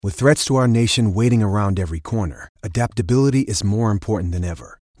With threats to our nation waiting around every corner, adaptability is more important than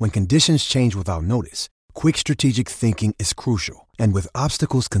ever. When conditions change without notice, quick strategic thinking is crucial. And with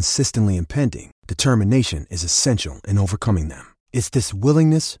obstacles consistently impending, determination is essential in overcoming them. It's this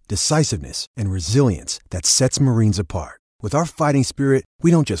willingness, decisiveness, and resilience that sets Marines apart. With our fighting spirit, we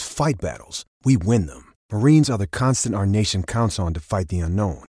don't just fight battles, we win them. Marines are the constant our nation counts on to fight the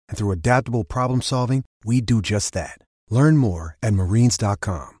unknown. And through adaptable problem solving, we do just that. Learn more at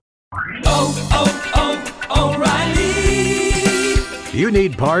marines.com. O'Reilly! You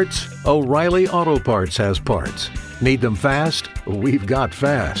need parts? O'Reilly Auto Parts has parts. Need them fast? We've got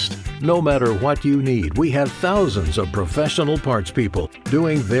fast. No matter what you need, we have thousands of professional parts people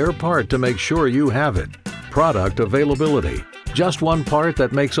doing their part to make sure you have it. Product availability. Just one part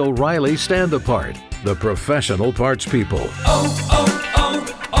that makes O'Reilly stand apart. The professional parts people.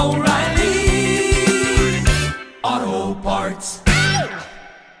 O'Reilly Auto Parts.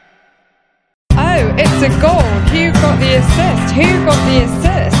 Oh, it's a goal. Who got the assist? Who got the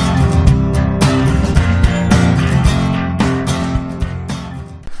assist?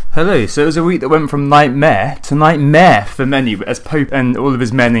 Hello, so it was a week that went from nightmare to nightmare for many, as Pope and all of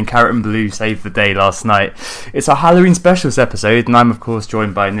his men in Carrot and Blue saved the day last night. It's our Halloween specials episode, and I'm of course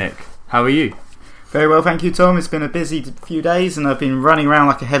joined by Nick. How are you? Very well, thank you, Tom. It's been a busy few days, and I've been running around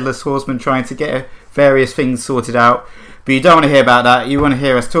like a headless horseman trying to get various things sorted out. But you don't want to hear about that, you want to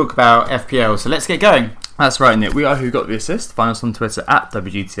hear us talk about FPL, so let's get going. That's right, Nick. We are Who Got The Assist. Find us on Twitter at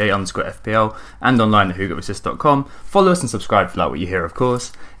WGTA_FPL and online at WhoGotTheAssist.com. Follow us and subscribe if you like what you hear, of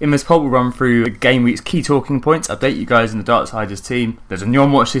course. In this pod, we'll run through the game week's key talking points, update you guys in the Darksiders team. There's a new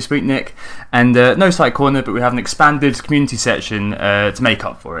on watch this week, Nick, and no site corner, but we have an expanded community section to make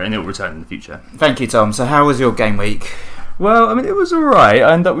up for it, and it will return in the future. Thank you, Tom. So how was your game week? Well, I mean, it was alright.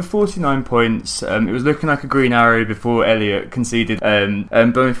 I ended up with 49 points. It was looking like a green arrow before Elliot conceded.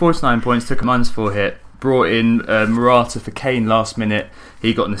 But with 49 points, took a -4 hit. Brought in Morata for Kane last minute.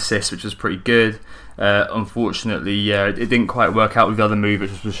 He got an assist, which was pretty good. Unfortunately, it didn't quite work out with the other move,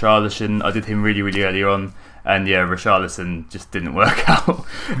 which was Richarlison. I did him really, really early on. And Richarlison just didn't work out.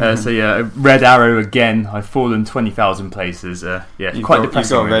 Red arrow again. I've fallen 20,000 places. Quite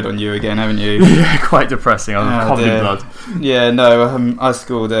depressing. You've got red on you again, haven't you? Yeah, quite depressing. I'm covered in blood. Yeah, no, I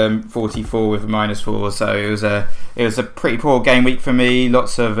scored 44 with a -4, so it was a pretty poor game week for me.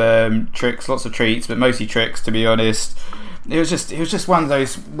 Lots of tricks, lots of treats, but mostly tricks, to be honest. It was just one of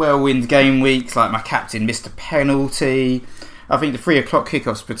those whirlwind game weeks. Like my captain missed a penalty. I think the 3 o'clock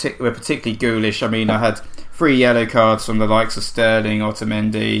kickoffs were particularly ghoulish. I mean, I had 3 yellow cards from the likes of Sterling,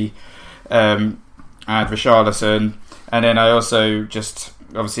 Otamendi, and Richarlison. And then I also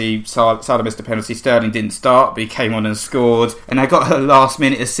obviously, Salah missed a penalty. Sterling didn't start, but he came on and scored. And I got a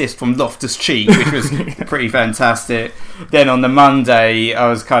last-minute assist from Loftus-Cheek, which was pretty fantastic. Then on the Monday, I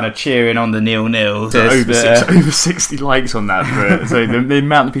was kind of cheering on the 0-0. Over 60 likes on that. So the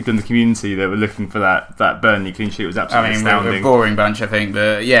amount of people in the community that were looking for that Burnley clean sheet was absolutely astounding. We're a boring bunch, I think.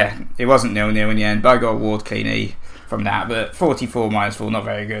 But yeah, it wasn't 0-0 in the end. But I got a Ward cleanie from that. But 44 -4, not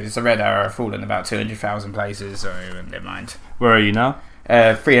very good. It's a red arrow. I've fallen about 200,000 places, so never mind. Where are you now?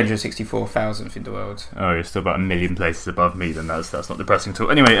 364,000th in the world. Oh, you're still about 1 million places above me, then that's not depressing at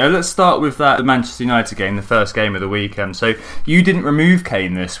all. Anyway, let's start with the Manchester United game, the first game of the weekend. So you didn't remove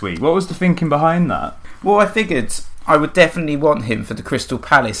Kane this week. What was the thinking behind that? Well, I figured I would definitely want him for the Crystal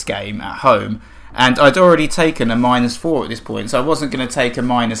Palace game at home, and I'd already taken a -4 at this point, so I wasn't going to take a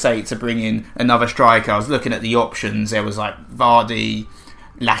 -8 to bring in another striker. I was looking at the options. There was like Vardy,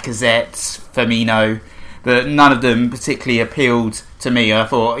 Lacazette, Firmino, but none of them particularly appealed to me. I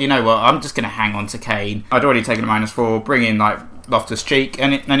thought, you know what, I'm just going to hang on to Kane. I'd already taken a -4, bring in like Loftus-Cheek,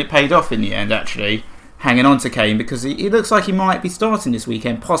 and it paid off in the end, actually, hanging on to Kane, because he looks like he might be starting this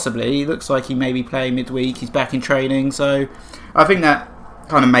weekend, possibly. He looks like he may be playing midweek. He's back in training, so I think that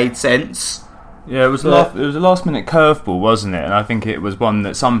kind of made sense. Yeah, it was a last-minute curveball, wasn't it? And I think it was one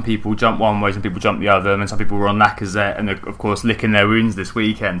that some people jumped one way, some people jumped the other, and some people were on Lacazette and, of course, licking their wounds this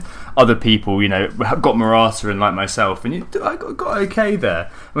weekend. Other people, got Morata in, like myself, and I got okay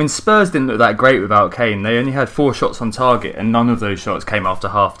there. I mean, Spurs didn't look that great without Kane. They only had 4 shots on target, and none of those shots came after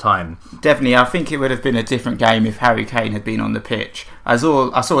half-time. Definitely, I think it would have been a different game if Harry Kane had been on the pitch. I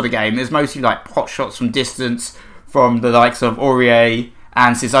saw the game. It was mostly like pot shots from distance from the likes of Aurier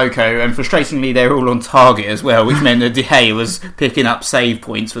and Sissoko, and frustratingly they're all on target as well, which meant that De Gea was picking up save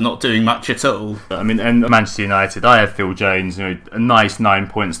points for not doing much at all. I mean, and Manchester United, I had Phil Jones, a nice 9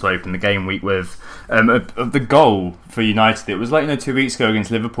 points to open the game week with. Of the goal for United, it was like 2 weeks ago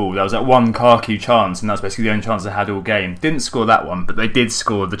against Liverpool, there was that one Lukaku chance, and that's basically the only chance they had all game. Didn't score that one, but they did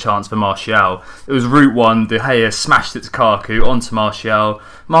score the chance for Martial. It was route one, De Gea smashed it to Lukaku onto Martial.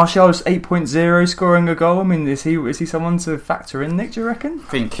 Martial's 8.0 scoring a goal. I mean, is he someone to factor in, Nick, do you reckon? I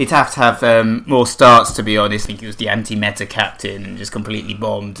think he'd have to have more starts, to be honest. I think he was the anti-meta captain and just completely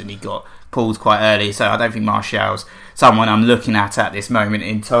bombed, and he got pulled quite early, so I don't think Martial's someone I'm looking at this moment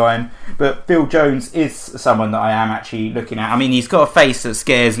in time. But Phil Jones is someone that I am actually looking at. I mean, he's got a face that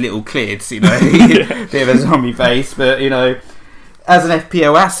scares little kids, bit of a zombie face, but as an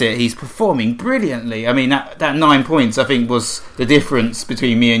FPL asset, he's performing brilliantly. I mean, that 9 points, I think, was the difference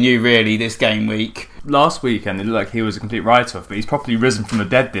between me and you, really, this game week. Last weekend, it looked like he was a complete write-off, but he's properly risen from the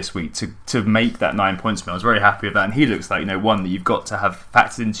dead this week to make that 9 points. I was very happy with that, and he looks like one that you've got to have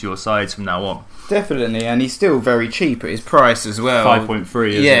factored into your sides from now on. Definitely, and he's still very cheap at his price as well. 5.3,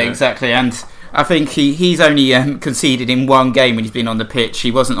 isn't it? Yeah, exactly, and I think he's only conceded in one game when he's been on the pitch. He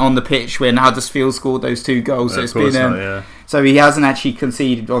wasn't on the pitch when Huddersfield scored those 2 goals. So it's been so he hasn't actually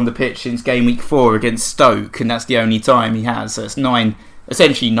conceded on the pitch since game week 4 against Stoke, and that's the only time he has. So it's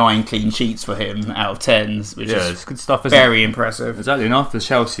essentially 9 clean sheets for him out of 10, which is good stuff, very impressive. Exactly, and after the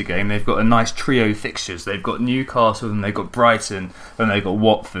Chelsea game, they've got a nice trio of fixtures. They've got Newcastle, and they've got Brighton, and they've got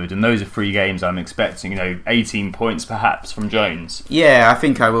Watford, and those are 3 games I'm expecting, 18 points perhaps from Jones. Yeah, I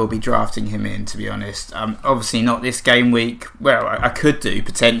think I will be drafting him in, to be honest. Obviously not this game week. Well, I could do,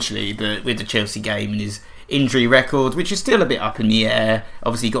 potentially, but with the Chelsea game and his injury record, which is still a bit up in the air.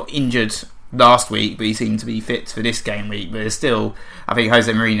 Obviously he got injured last week, but he seemed to be fit for this game week. But still, I think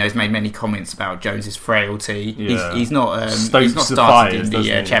Jose Mourinho's made many comments about Jones's frailty. Yeah. He's not started in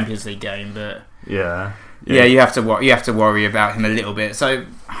the Champions League game, but yeah, you have to worry about him a little bit. So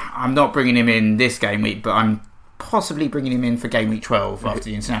I'm not bringing him in this game week, but I'm possibly bringing him in for game week 12 after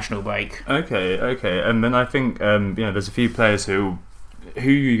the international break. Okay, and then I think there's a few players who are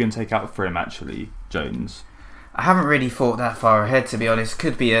you going to take out for him actually, Jones? I haven't really thought that far ahead, to be honest.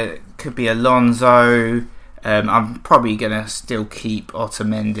 Could be Alonso. I'm probably going to still keep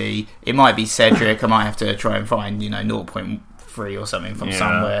Otamendi. It might be Cedric. I might have to try and find 0.3 or something from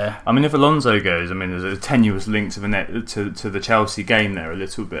somewhere. I mean, if Alonso goes, there's a tenuous link to the Chelsea game there a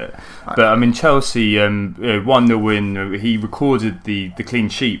little bit. But I mean, Chelsea 1-0 win. He recorded the clean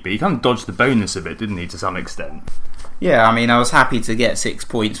sheet, but he kind of dodged the bonus a bit, didn't he, to some extent? Yeah, I mean, I was happy to get 6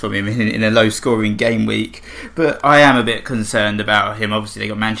 points from him in a low-scoring game week, but I am a bit concerned about him. Obviously, they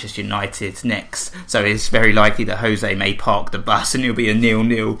got Manchester United next, so it's very likely that Jose may park the bus and it'll be a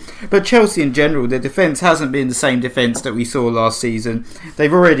 0-0. But Chelsea in general, their defence hasn't been the same defence that we saw last season.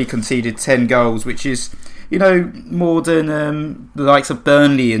 They've already conceded 10 goals, which is more than the likes of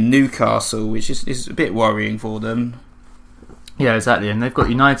Burnley and Newcastle, which is a bit worrying for them. Yeah, exactly, and they've got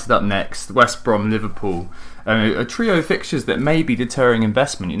United up next, West Brom, Liverpool. A trio of fixtures that may be deterring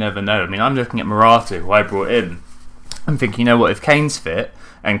investment, you never know. I mean, I'm looking at Morata, who I brought in. I'm thinking, if Kane's fit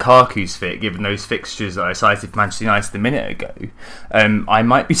and Kaku's fit, given those fixtures that I cited for Manchester United a minute ago, I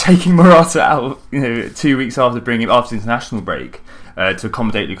might be taking Morata out 2 weeks after bringing him after the international break to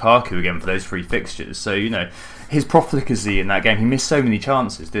accommodate Lukaku again for those 3 fixtures. So, his profligacy in that game, he missed so many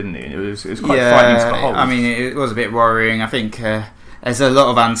chances, didn't he? It was quite frightening to behold. I mean, it was a bit worrying. I think there's a lot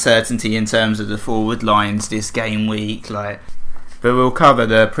of uncertainty in terms of the forward lines this game week, but we'll cover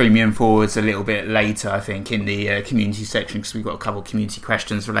the premium forwards a little bit later, I think, in the community section, because we've got a couple of community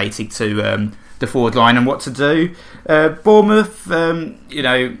questions related to the forward line and what to do. Bournemouth,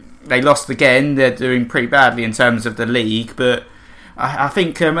 they lost again. They're doing pretty badly in terms of the league, but I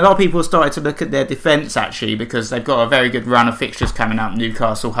think a lot of people started to look at their defence, actually, because they've got a very good run of fixtures coming up: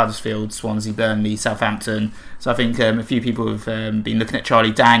 Newcastle, Huddersfield, Swansea, Burnley, Southampton. So I think a few people have been looking at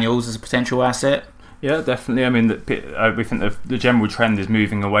Charlie Daniels as a potential asset. Yeah, definitely. I mean, we think the general trend is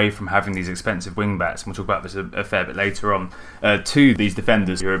moving away from having these expensive wing-backs, and we'll talk about this a fair bit later on, to these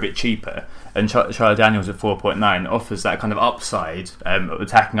defenders who are a bit cheaper. And Charlie Daniels at 4.9 offers that kind of upside,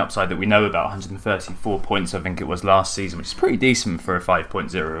 attacking upside that we know about. 134 points, I think it was last season, which is pretty decent for a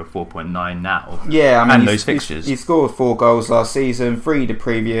 5.0 or 4.9 now. Yeah, I mean, and those fixtures. He scored 4 goals last season, 3 the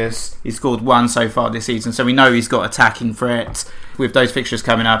previous. He scored 1 so far this season, so we know he's got attacking threat. With those fixtures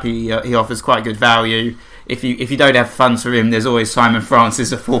coming up, he offers quite good value. If you don't have funds for him, there's always Simon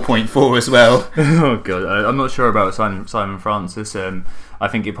Francis at 4.4 as well. Oh god, I'm not sure about Simon Francis. I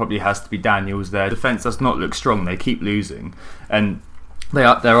think it probably has to be Daniels there. Defence does not look strong. They keep losing, and they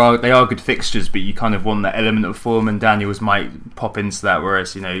are good fixtures, but you kind of want that element of form, and Daniels might pop into that.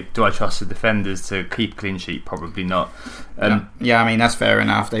 Whereas, do I trust the defenders to keep a clean sheet? Probably not. Yeah, I mean, that's fair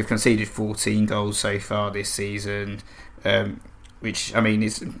enough. They've conceded 14 goals so far this season. which, I mean,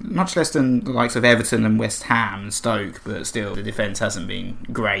 is much less than the likes of Everton and West Ham and Stoke, but still, the defence hasn't been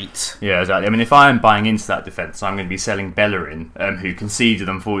great. Yeah, exactly. I mean, if I am buying into that defence, I'm going to be selling Bellerin, who conceded,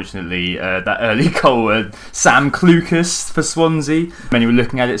 unfortunately, that early goal. Sam Clucas for Swansea. When you were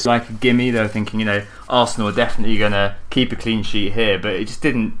looking at it, it's like a gimme. They were thinking, Arsenal are definitely going to keep a clean sheet here, but it just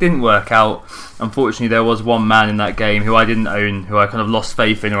didn't work out. Unfortunately, there was one man in that game who I didn't own, who I kind of lost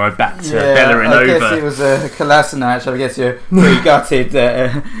faith in, or I backed Bellerin over. I guess it was Kolasinac. I guess you're pretty gutted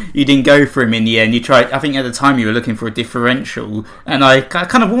that you didn't go for him in the end. You tried. I think at the time you were looking for a differential, and I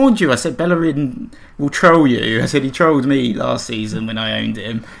kind of warned you. I said Bellerin will troll you. I said he trolled me last season when I owned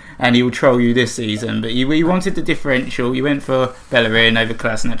him, and he will troll you this season. But you wanted the differential. You went for Bellerin over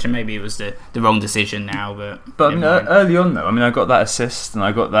Kolasinac, and maybe it was the wrong decision now. But I mean, early on though, I got that assist and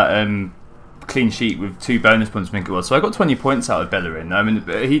I got that clean sheet with 2 bonus points, I think it was. So I got 20 points out of Bellerin. I mean,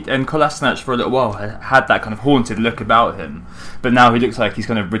 he and Kolasinac for a little while had that kind of haunted look about him, but now he looks like he's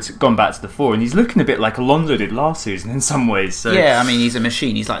kind of gone back to the fore, and he's looking a bit like Alonso did last season in some ways. So. Yeah, I mean, he's a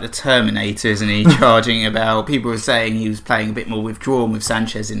machine. He's like the Terminator, isn't he? Charging about. People were saying he was playing a bit more withdrawn with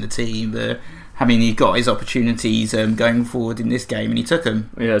Sanchez in the team, but I mean, he got his opportunities going forward in this game, and he took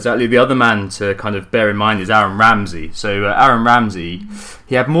them. Yeah, exactly. The other man to kind of bear in mind is Aaron Ramsey. So Aaron Ramsey,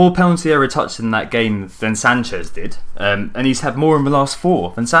 he had more penalty area touches in that game than Sanchez did, and he's had more in the last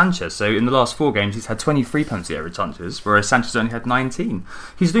 4 than Sanchez. So in the last 4 games, he's had 23 penalty area touches, whereas Sanchez only had 19.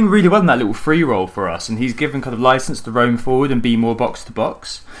 He's doing really well in that little free roll for us, and he's given kind of license to roam forward and be more box to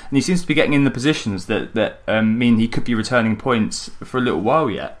box. And he seems to be getting in the positions that mean he could be returning points for a little while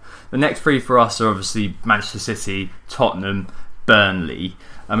yet. The next 3 for us are obviously Manchester City, Tottenham, Burnley.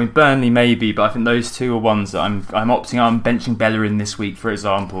 I mean, Burnley maybe, but I think those 2 are ones that I'm opting out. I'm benching Bellerin this week, for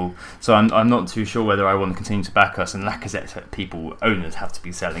example. So I'm not too sure whether I want to continue to back us. And Lacazette, owners have to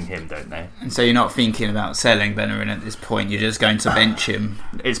be selling him, don't they? And so you're not thinking about selling Bellerin at this point. You're just going to bench him.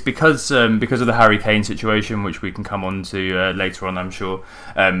 It's because of the Harry Kane situation, which we can come on to later on, I'm sure.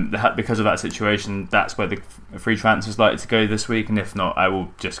 Because of that situation, that's where the free transfer's likely to go this week. And if not, I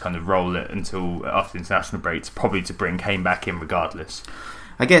will just kind of roll it until after the international breaks, probably to bring Kane back in regardless.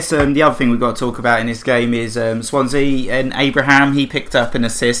 I guess the other thing we've got to talk about in this game is Swansea and Abraham. He picked up an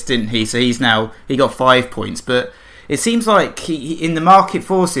assist, didn't he? So he got 5 points. But it seems like in the market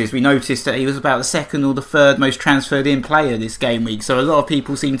forces, we noticed that he was about the 2nd or the 3rd most transferred in player this game week. So a lot of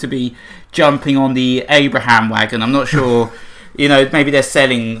people seem to be jumping on the Abraham wagon. I'm not sure. Maybe they're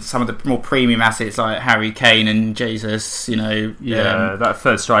selling some of the more premium assets like Harry Kane and Jesus. That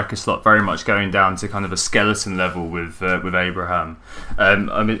 3rd striker slot very much going down to kind of a skeleton level with Abraham.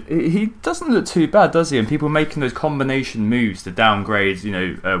 I mean, he doesn't look too bad, does he? And people making those combination moves to downgrade.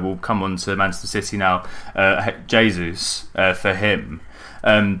 We'll come on to Manchester City now. Jesus for him.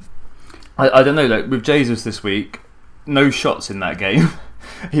 I don't know. Like with Jesus this week, no shots in that game.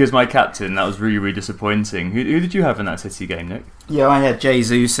 He was my captain. That was really, really disappointing. Who did you have in that City game, Nick? Yeah, I had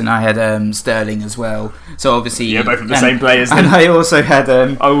Jesus and I had Sterling as well. So obviously, both of the same players. And I also had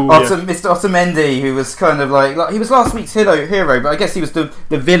Mr. Otamendi, who was kind of like he was last week's hero, but I guess he was the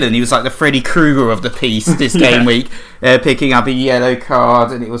villain. He was like the Freddy Krueger of the piece this game week, picking up a yellow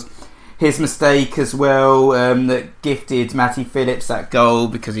card, and it was his mistake as well that gifted Matty Phillips that goal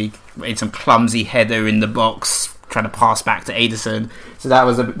because he made some clumsy header in the box, trying to pass back to Ederson. So that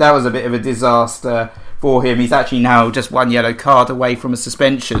was a bit of a disaster for him. He's actually now just 1 yellow card away from a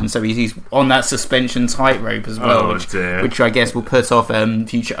suspension, so he's on that suspension tightrope as well, which I guess will put off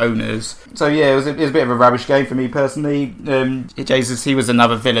future owners. So yeah, it was a bit of a rubbish game for me personally. Jesus, he was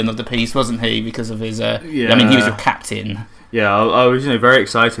another villain of the piece, wasn't he? Because of his, I mean, he was your captain. Yeah, I was very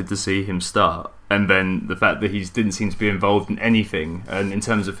excited to see him start. And then the fact that he didn't seem to be involved in anything, and in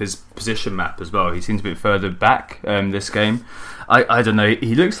terms of his position map as well, he seems a bit further back this game. I don't know.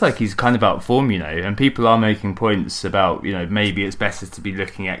 He looks like he's kind of out of form, and people are making points about maybe it's better to be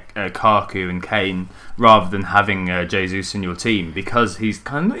looking at Kaku and Kane rather than having Jesus in your team, because he's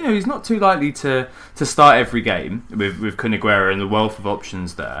kind of he's not too likely to start every game with Kun Aguero and the wealth of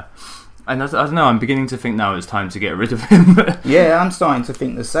options there. And I don't know, I'm beginning to think now it's time to get rid of him. Yeah, I'm starting to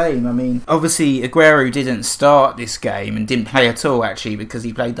think the same. I mean, obviously Aguero didn't start this game and didn't play at all, actually, because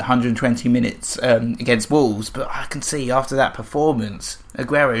he played the 120 minutes against Wolves. But I can see after that performance,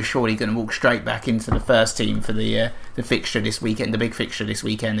 Aguero is surely going to walk straight back into the first team for the fixture this weekend, the big fixture this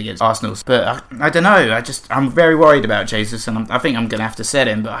weekend against Arsenal. But I don't know, I'm very worried about Jesus, and I think I'm going to have to set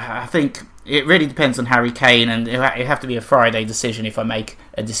him. But I think it really depends on Harry Kane, and it'll have to be a Friday decision if I make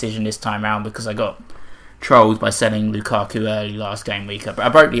a decision this time round, because I got trolled by selling Lukaku early last game week. I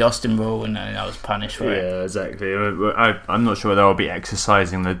broke the Austin rule and I was punished for it. Yeah, exactly. I'm not sure they'll be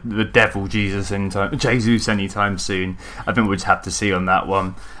exercising the devil Jesus anytime soon. I think we'll just have to see on that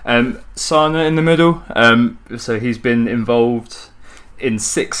one. Sana in the middle. So he's been involved in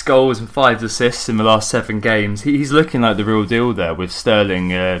 6 goals and 5 assists in the last 7 games. He's looking like the real deal there, with Sterling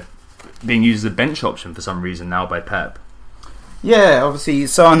being used as a bench option for some reason now by Pep. Yeah, obviously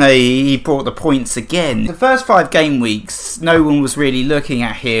Sane, he brought the points again. The first 5 game weeks, no one was really looking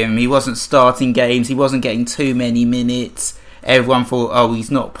at him. He wasn't starting games, he wasn't getting too many minutes. Everyone thought,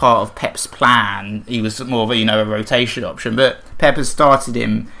 he's not part of Pep's plan. He was more of a rotation option. But Pep has started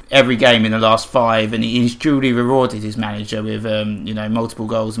him every game in the last 5, and he's duly rewarded his manager with multiple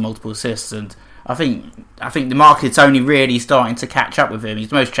goals and multiple assists. And I think the market's only really starting to catch up with him. He's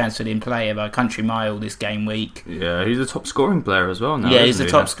the most transferred in player by a country mile this game week. Yeah, he's a top scoring player as well now. Yeah, he's the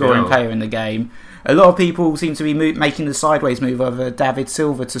top scoring player in the game. A lot of people seem to be making the sideways move over David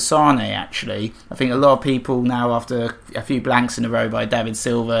Silva to Sane, actually. I think a lot of people now, after a few blanks in a row by David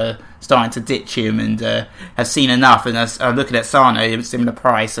Silva, starting to ditch him and have seen enough. And I'm looking at Sane, similar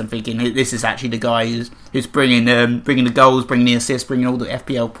price, and thinking this is actually the guy who's bringing the goals, bringing the assists, bringing all the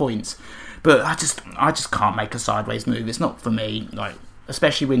FPL points. But I just can't make a sideways move. It's not for me.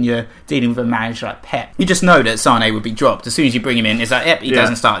 Especially when you're dealing with a manager like Pep, you just know that Sane would be dropped as soon as you bring him in. It's like, he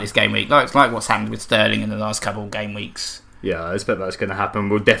doesn't start this game week. Like what's happened with Sterling in the last couple of game weeks. Yeah, I expect that's going to happen.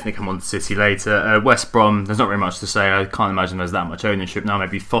 We'll definitely come on to City later. West Brom, there's not very much to say. I can't imagine there's that much ownership now.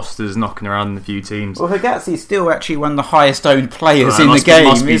 Maybe Foster's knocking around in a few teams. Well, Higatzi's still actually one of the highest owned players in the game.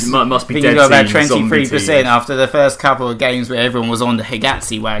 Must be dead about 23% after the first couple of games where everyone was on the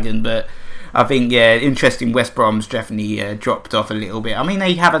Higatzi wagon, but I think, interesting. West Brom's definitely dropped off a little bit. I mean,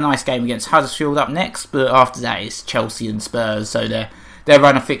 they have a nice game against Huddersfield up next, but after that it's Chelsea and Spurs, so their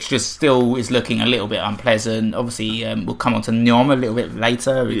run of fixtures still is looking a little bit unpleasant. Obviously, we'll come on to Nyom a little bit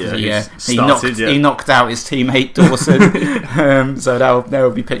later because he knocked out his teammate Dawson, so that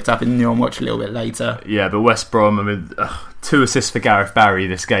will be picked up in Nyom watch a little bit later. Yeah, but West Brom, I mean, 2 assists for Gareth Barry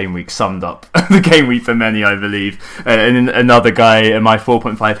this game week summed up the game week for many, I believe. And another guy, my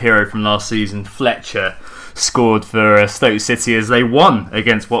 4.5 hero from last season, Fletcher, scored for Stoke City as they won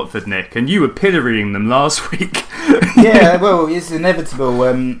against Watford, Nick. And you were pillorying them last week. Yeah, well, it's inevitable.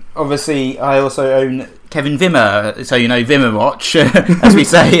 Obviously, I also own Kevin Wimmer, so Wimmer watch, as we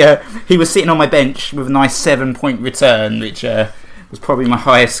say. He was sitting on my bench with a nice 7-point return, which was probably my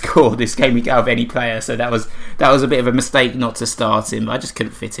highest score this game week out of any player, so that was a bit of a mistake not to start him. I just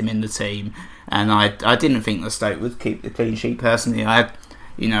couldn't fit him in the team, and I didn't think the Stoke would keep the clean sheet personally. I had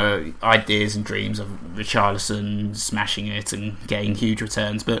ideas and dreams of Richarlison smashing it and getting huge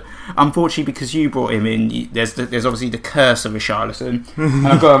returns, but unfortunately, because you brought him in, there's obviously the curse of Richarlison. And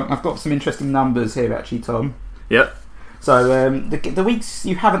I've got some interesting numbers here actually, Tom. Yep. So the weeks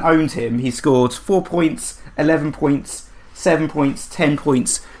you haven't owned him, he scored 4 points, 11 points, 7 points, 10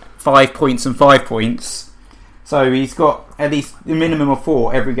 points, 5 points and 5 points. So he's got at least a minimum of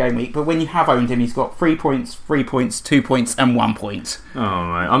 4 every game week. But when you have owned him, he's got 3 points, 3 points, 2 points and 1 point. Oh,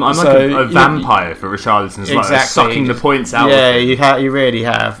 right. I'm like a vampire for Richarlison. Exactly. Sucking the points out. Yeah, you really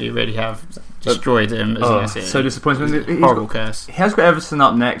have. You really have destroyed him. So disappointing. Horrible curse. He has got Everton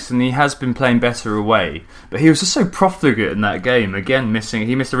up next, and he has been playing better away. But he was just so profligate in that game. Again,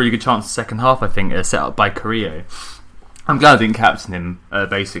 he missed a really good chance in the second half, I think, set up by Carrillo. I'm glad I didn't captain him,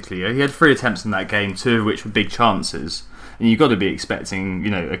 basically. He had 3 attempts in that game, 2 of which were big chances. And you've got to be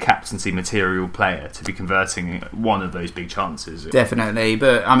expecting, a captaincy material player to be converting one of those big chances. Definitely,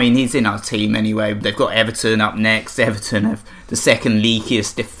 but I mean, he's in our team anyway. They've got Everton up next. Everton have the second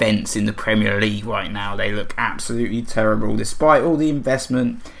leakiest defence in the Premier League right now. They look absolutely terrible, despite all the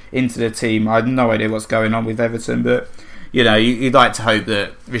investment into the team. I have no idea what's going on with Everton, but you'd like to hope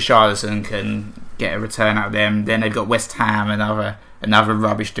that Richarlison can get a return out of them. Then they've got West Ham, another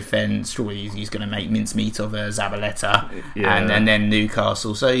rubbish defence. Surely he's going to make mincemeat of Zabaleta, and then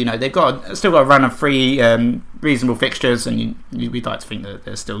Newcastle. So they've still got a run of 3 reasonable fixtures, and we'd like to think that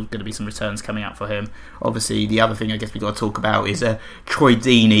there's still going to be some returns coming out for him. Obviously, the other thing I guess we've got to talk about is Troy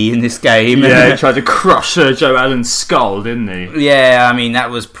Deeney in this game. Yeah, he tried to crush Joe Allen's skull, didn't he? Yeah, I mean that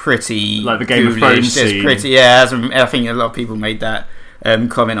was pretty like the Game of Thrones scene. I think a lot of people made that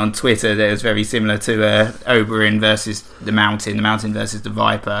comment on Twitter that it was very similar to Oberyn versus the Mountain versus the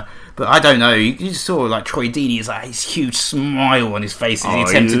Viper. But I don't know, you just saw Troy Deeney's his huge smile on his face as he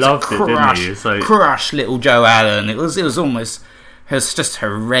attempted to crush little Joe Allen. It was almost It was just a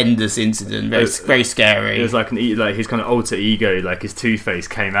horrendous incident, very scary. It was like his kind of alter ego, like his Two-Face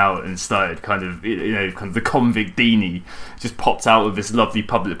came out and started kind of the convict Dini just popped out of this lovely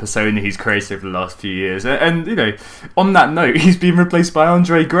public persona he's created over the last few years. And on that note, he's been replaced by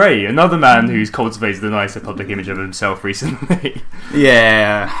Andre Gray, another man who's cultivated a nicer public image of himself recently.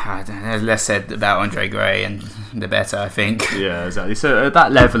 Yeah, there's less said about Andre Gray and the better, I think. Yeah, exactly. So at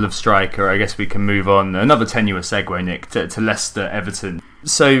that level of striker, I guess we can move on. Another tenuous segue, Nick, to Leicester Everton.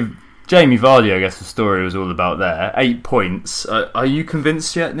 So Jamie Vardy, I guess the story was all about there. 8 points. Are you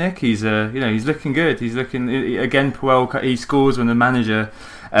convinced yet, Nick? He's he's looking good. He's looking again. Puel, he scores when a manager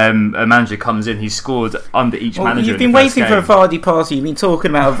comes in. He's scored under each manager. You've been waiting for a Vardy party. You've been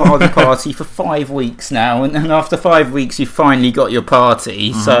talking about a Vardy party for 5 weeks now, and after 5 weeks, you finally got your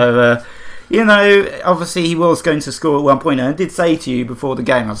party. So. Obviously he was going to score at one point, and I did say to you before the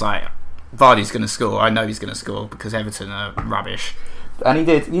game, I was like, Vardy's going to score. I know he's going to score because Everton are rubbish. And he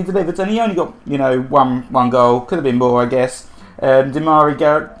did. He delivered, and he only got, one goal. Could have been more, I guess.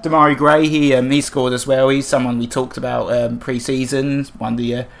 Demarai Gray, he scored as well. He's someone we talked about pre-season, one of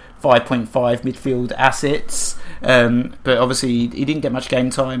the 5.5 midfield assets. But obviously he didn't get much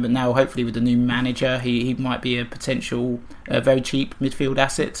game time, but now hopefully with the new manager he might be a potential very cheap midfield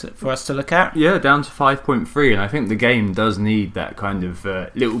asset for us to look at. Yeah, down to 5.3, and I think the game does need that kind of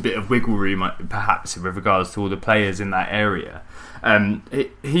little bit of wiggle room perhaps with regards to all the players in that area.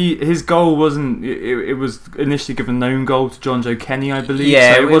 His goal wasn't. It was initially given an own goal to John Joe Kenny, I believe.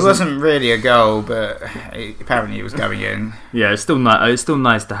 Yeah, so it wasn't really a goal, but apparently it was going in. Yeah, it's still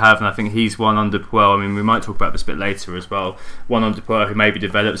nice to have, and I think he's one under Puel. I mean, we might talk about this a bit later as well. One under Puel who maybe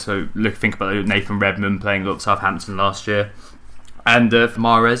developed. So think about Nathan Redmond playing a lot of Southampton last year. And for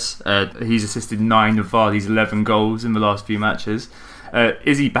Mahrez, he's assisted 9 of Vardy's 11 goals in the last few matches.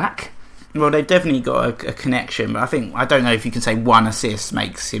 Is he back? Well, they've definitely got a connection, but I don't know if you can say one assist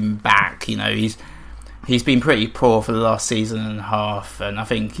makes him back. He's been pretty poor for the last season and a half, and I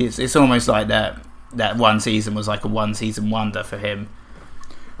think it's almost like that one season was like a one-season wonder for him.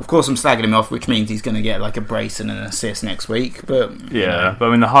 Of course, I'm slagging him off, which means he's going to get like a brace and an assist next week. But yeah, but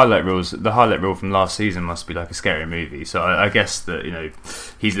I mean the highlight reel from last season must be like a scary movie. So I guess that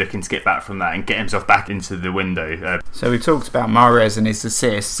he's looking to get back from that and get himself back into the window. So we talked about Mahrez and his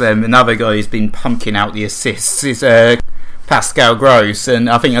assists. Another guy who's been pumping out the assists is Pascal Gross, and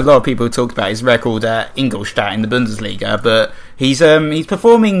I think a lot of people talked about his record at Ingolstadt in the Bundesliga, but he's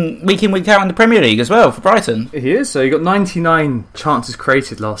performing week in, week out in the Premier League as well for Brighton. He is. So he got 99 chances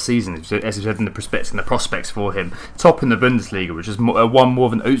created last season, as we said in the prospects for him. Top in the Bundesliga, which is one more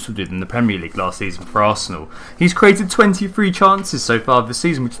than Özil did in the Premier League last season for Arsenal. He's created 23 chances so far this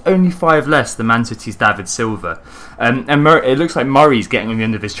season, which is only 5 less than Man City's David Silva. And it looks like Murray's getting on the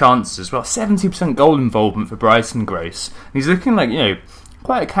end of his chances as well. 70% goal involvement for Bryson Gross. He's looking like,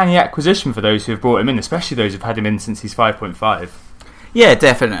 quite a canny acquisition for those who have brought him in, especially those who've had him in since he's 5.5. Yeah,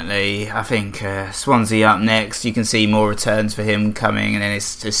 definitely. I think Swansea up next. You can see more returns for him coming, and then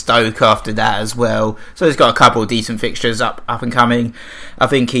it's Stoke after that as well. So he's got a couple of decent fixtures up and coming. I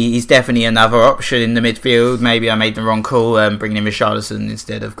think he's definitely another option in the midfield. Maybe I made the wrong call bringing in Richarlison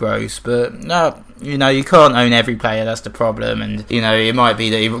instead of Gross, but no. You can't own every player, that's the problem, and it might be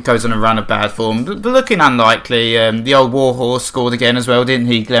that he goes on a run of bad form, but looking unlikely. The old Warhorse scored again as well, didn't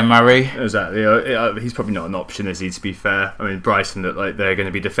he, Glenn Murray? Exactly. He's probably not an option, is he, to be fair? I mean, Brighton look like they're going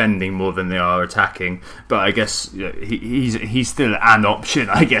to be defending more than they are attacking, but I guess he's still an option.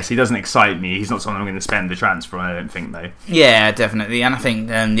 I guess he doesn't excite me. He's not someone I'm going to spend the transfer on, I don't think, though. Yeah, definitely. And I think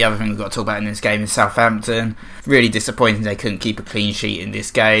the other thing we've got to talk about in this game is Southampton. Really disappointing they couldn't keep a clean sheet in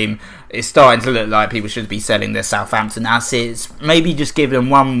this game. It's starting to look like people should be selling their Southampton assets. Maybe just give them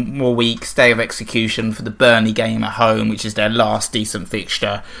one more week's day of execution for the Burnley game at home, which is their last decent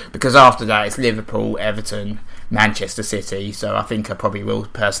fixture. Because after that, it's Liverpool, Everton, Manchester City. So I think I probably will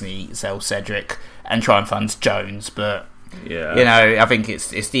personally sell Cedric and try and fund Jones. But yeah, I think it's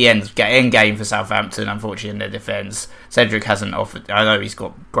the end game for Southampton, unfortunately, in their defence. Cedric hasn't offered. I know he's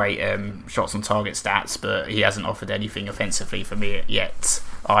got great shots on target stats, but he hasn't offered anything offensively for me yet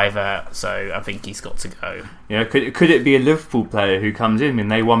either. So I think he's got to go. Yeah, could it be a Liverpool player who comes in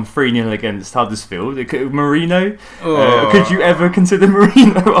and they won 3-0 against Huddersfield? Marino? Could you ever consider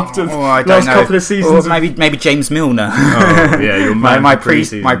Marino after the last couple of seasons? Or maybe James Milner. Your man my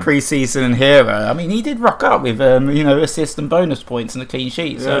pre-season hero. I mean, he did rock up with assist and bonus points and a clean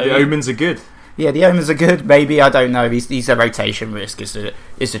sheet. So the omens are good. Yeah, the omens are good. Maybe, I don't know. He's a rotation risk. Is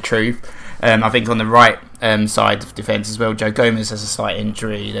the truth. I think on the right side of defence as well. Joe Gomez has a slight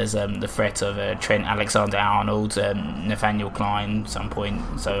injury. There's the threat of Trent Alexander-Arnold, Nathaniel Klein at some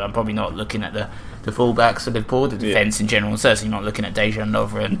point. So I'm probably not looking at the fullbacks of Liverpool, the defence in general, and certainly not looking at Dejan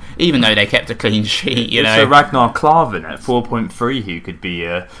Lovren, even though they kept a clean sheet. So Ragnar Klavan at 4.3, who could be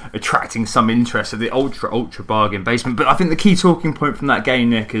attracting some interest of the ultra bargain basement. But I think the key talking point from that game,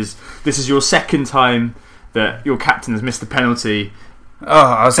 Nick, is this is your second time that your captain has missed a penalty.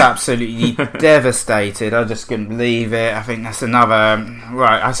 Oh, I was absolutely devastated. I just couldn't believe it. I think that's another...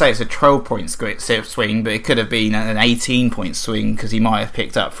 Right, I say it's a 12-point swing, but it could have been an 18-point swing because he might have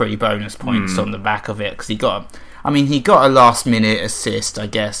picked up 3 bonus points on the back of it because he got a last-minute assist, I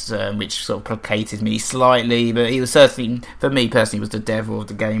guess, which sort of placated me slightly, but he was certainly, for me personally, was the devil of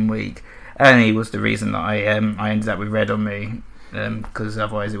the game week. And he was the reason that I ended up with red on me. Because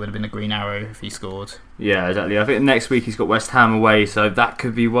otherwise it would have been a green arrow if he scored. Yeah, exactly. I think next week he's got West Ham away, so that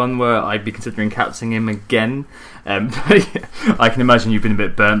could be one where I'd be considering captaining him again. I can imagine you've been a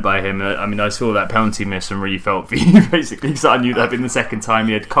bit burnt by him. I saw that penalty miss and really felt for you, basically, because I knew that had been the second time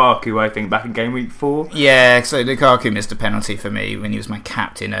he had Lukaku, I think, back in game week 4. Yeah, so Lukaku missed a penalty for me when he was my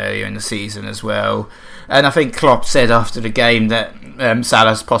captain earlier in the season as well. And I think Klopp said after the game that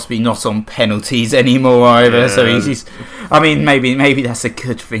Salah's possibly not on penalties anymore either. Yeah. So he's maybe that's a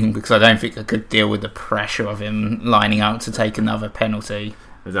good thing because I don't think I could deal with the pressure of him lining up to take another penalty.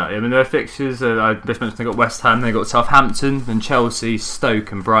 Exactly. Their fixtures, I just mentioned they got West Ham, they got Southampton, then Chelsea,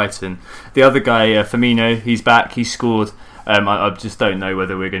 Stoke and Brighton. The other guy, Firmino, he's back, he scored. I just don't know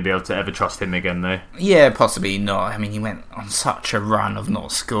whether we're going to be able to ever trust him again, though. Yeah, possibly not. He went on such a run of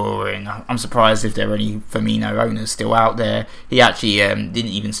not scoring. I'm surprised if there are any Firmino owners still out there. He actually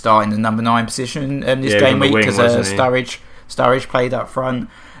didn't even start in the number 9 position this game week because Sturridge played up front.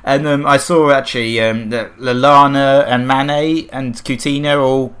 And I saw actually that Lallana and Mane and Coutinho are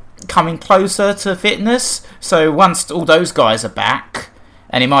all coming closer to fitness. So once all those guys are back,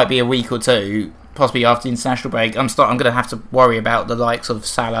 and it might be a week or two, possibly after the international break, I'm going to have to worry about the likes of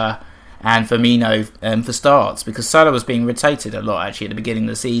Salah and Firmino for starts, because Salah was being rotated a lot actually at the beginning of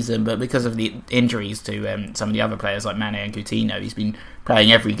the season, but because of the injuries to some of the other players like Mane and Coutinho, he's been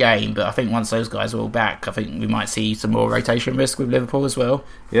playing every game. But I think once those guys are all back, I think we might see some more rotation risk with Liverpool as well.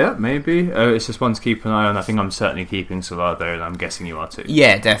 Yeah, maybe. It's just one to keep an eye on. I think I'm certainly keeping Salah there, and I'm guessing you are too.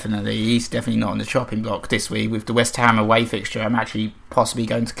 Yeah, definitely. He's definitely not on the chopping block this week. With the West Ham away fixture, I'm actually possibly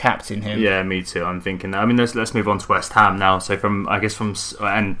going to captain him. Yeah, me too. I'm thinking that. Let's move on to West Ham now. So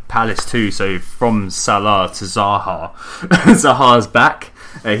and Palace too. So from Salah to Zaha. Zaha's back.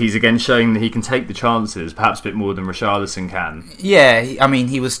 He's again showing that he can take the chances, perhaps a bit more than Richarlison can. Yeah,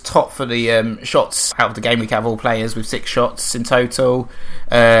 he was top for the shots out of the game week out of all players with 6 shots in total.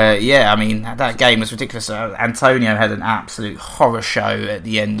 That game was ridiculous. Antonio had an absolute horror show at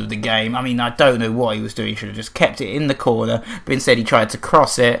the end of the game. I don't know what he was doing. He should have just kept it in the corner, but instead he tried to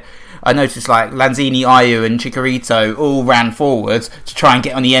cross it. I noticed Lanzini, Ayew and Chicharito all ran forward to try and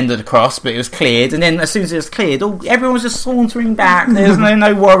get on the end of the cross, but it was cleared, and then as soon as it was cleared, everyone was just sauntering back. There was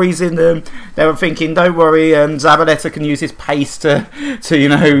no worries in them. They were thinking, don't worry, Zabaleta can use his pace to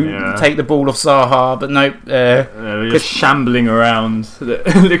take the ball off Zaha, but no. Just shambling around,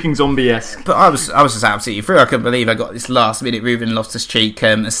 looking zombie-esque. But I was just absolutely through. I couldn't believe I got this last-minute Ruben Loftus-Cheek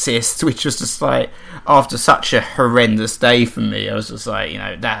assist, which was just after such a horrendous day for me, I was just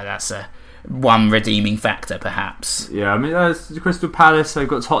that's one redeeming factor, perhaps. Yeah, there's Crystal Palace, they've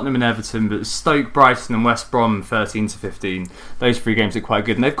got Tottenham and Everton, but Stoke, Brighton and West Brom 13-15. Those 3 games are quite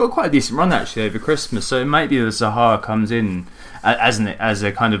good, and they've got quite a decent run actually over Christmas, so it might be that Zaha comes in as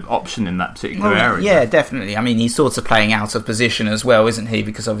a kind of option in that particular area. Yeah, definitely. He's sort of playing out of position as well, isn't he?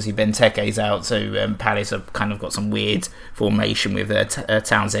 Because obviously Benteke's out, so Palace have kind of got some weird formation with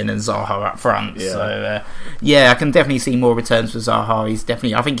Townsend and Zaha up front. Yeah. So, I can definitely see more returns for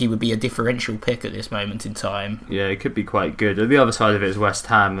Zaha. I think he would be a differential pick at this moment in time. Yeah, it could be quite good. The other side of it is West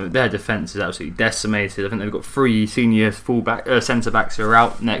Ham. Their defence is absolutely decimated. I think they've got 3 senior centre-backs who are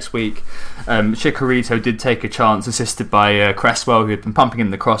out next week. Chicharito did take a chance, assisted by Cresswell, who had been pumping in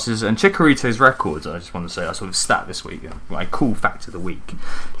the crosses, and Chikarito's records, I just want to say, that's sort of stat this week, my cool fact of the week.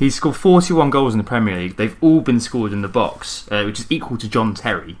 He's scored 41 goals in the Premier League. They've all been scored in the box, which is equal to John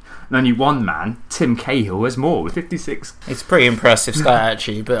Terry. And only one man, Tim Cahill, has more with 56. It's a pretty impressive stat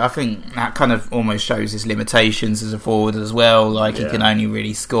actually, but I think that kind of almost shows his limitations as a forward as well. He can only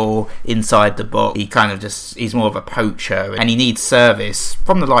really score inside the box. He's more of a poacher, and he needs service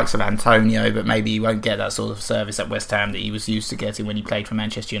from the likes of Antonio, but maybe he won't get that sort of service at West Ham that he was used to getting when he played for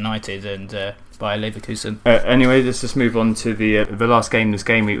Manchester United and by Leverkusen. Anyway, let's just move on to the last game this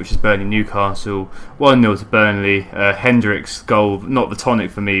game week, which is Burnley-Newcastle. 1-0 to Burnley. Hendrick's goal, not the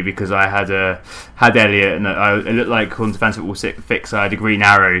tonic for me because I had Elliott, and it looked like, according to Fantasy Football Fix, I had a green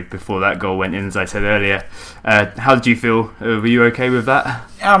arrow before that goal went in, as I said earlier. How did you feel? Were you okay with that?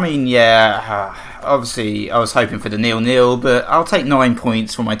 I mean, yeah, obviously I was hoping for the 0-0, but I'll take 9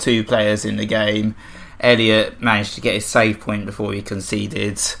 points for my 2 players in the game. Elliott managed to get his save point before he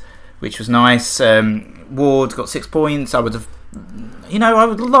conceded, which was nice. Ward got 6 points. I would have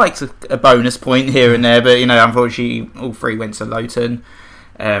liked a bonus point here and there, but unfortunately all 3 went to Lowton.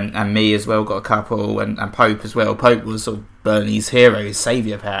 And me as well got a couple, and Pope as well. Pope was sort of Burnley's hero, his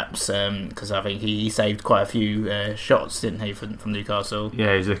saviour perhaps, because I think he saved quite a few shots, didn't he, from Newcastle?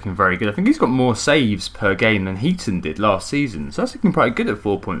 Yeah, he's looking very good. I think he's got more saves per game than Heaton did last season, so that's looking pretty good at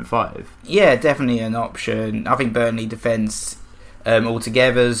 4.5. Yeah, definitely an option. I think Burnley defence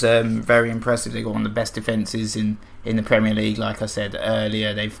altogether is very impressive. They've got one of the best defences in the Premier League. Like I said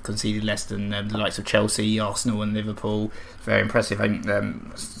earlier, they've conceded less than the likes of Chelsea, Arsenal and Liverpool. Very impressive. I think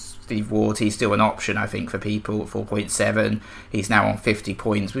Steve Ward, he's still an option, I think, for people at 4.7. He's now on 50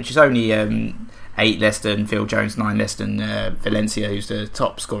 points, which is only 8 less than Phil Jones, 9 less than Valencia, who's the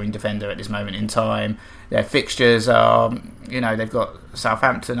top scoring defender at this moment in time. Their fixtures are, they've got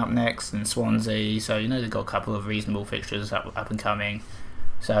Southampton up next and Swansea, so they've got a couple of reasonable fixtures up and coming.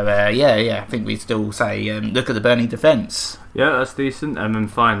 So I think we still say look at the Burnley defence. Yeah, that's decent. And then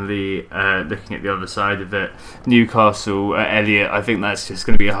finally, looking at the other side of it, Newcastle, Elliott, I think that's just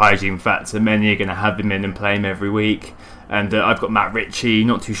going to be a hygiene factor. Many are going to have him in and play him every week. And I've got Matt Ritchie,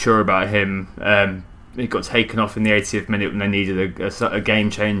 not too sure about him. He got taken off in the 80th minute when they needed a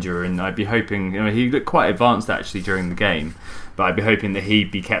game changer, and I'd be hoping, he looked quite advanced actually during the game, but I'd be hoping that he'd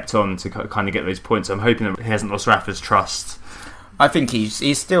be kept on to kind of get those points. I'm hoping that he hasn't lost Rafa's trust. I think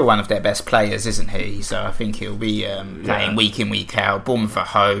he's still one of their best players, isn't he? So I think he'll be playing week in, week out. Bournemouth at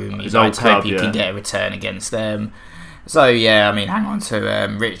home. You'd like to hope you can get a return against them. So hang on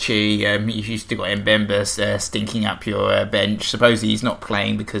to Ritchie. You've still got Mbemba stinking up your bench. Suppose he's not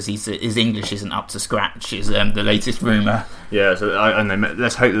playing because his English isn't up to scratch, is the latest rumour. Yeah, so I don't know,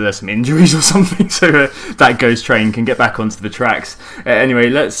 let's hope that there's some injuries or something so that Ghost Train can get back onto the tracks. Anyway,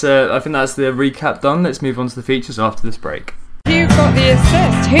 I think that's the recap done. Let's move on to the features after this break. Who got the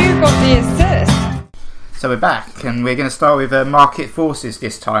assist? So we're back, and we're going to start with market forces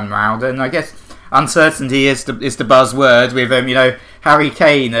this time round, and I guess uncertainty is the buzzword with Harry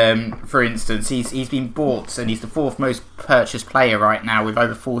Kane, for instance. He's been bought, and he's the 4th most purchased player right now with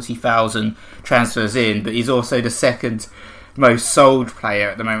over 40,000 transfers in, but he's also the 2nd most sold player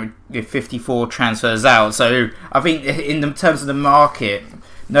at the moment with 54 transfers out. So I think in terms of the market,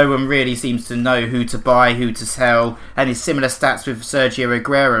 no one really seems to know who to buy, who to sell, and it's similar stats with Sergio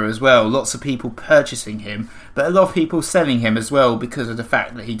Aguero as well. Lots of people purchasing him, but a lot of people selling him as well because of the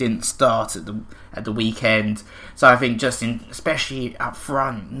fact that he didn't start at the weekend. So I think especially up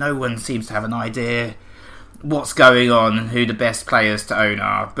front, no one seems to have an idea what's going on and who the best players to own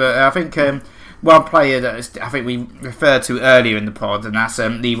are. But I think one player that I think we referred to earlier in the pod, and that's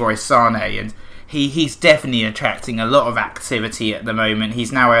Leroy Sané, and he's definitely attracting a lot of activity at the moment.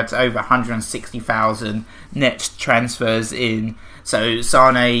 He's now at over 160,000 net transfers in. So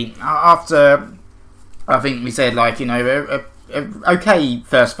Sané, after I think we said okay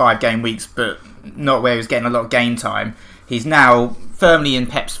first 5 game weeks, but not where he was getting a lot of game time, he's now firmly in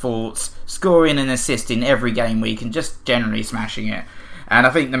Pep's thoughts, scoring and assisting every game week and just generally smashing it. And I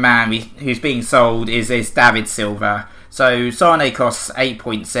think the man who's being sold is David Silva. So Sané costs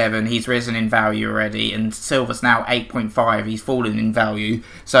 8.7, he's risen in value already, and Silva's now 8.5, he's fallen in value.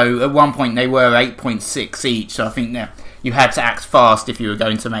 So at one point they were 8.6 each, so I think that you had to act fast if you were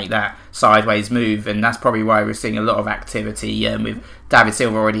going to make that sideways move, and that's probably why we're seeing a lot of activity with David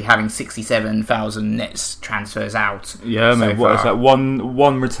Silva already having 67,000 nets transfers out. Yeah, what is that?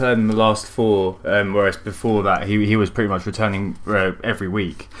 One return in the last 4, whereas before that he was pretty much returning every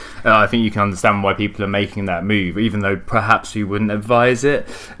week. I think you can understand why people are making that move, even though perhaps we wouldn't advise it,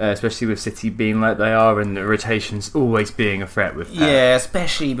 especially with City being like they are and the rotations always being a threat with Pep. Yeah,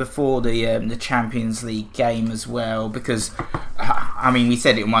 especially before the Champions League game as well, because we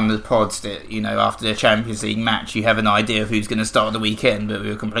said it in one of the pods that after the Champions League match you have an idea of who's going to start the weekend, but we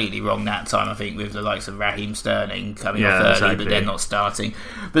were completely wrong that time. I think with the likes of Raheem Sterling coming off early, exactly. But they're not starting.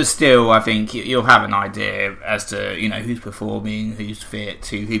 But still, I think you'll have an idea as to who's performing, who's fit,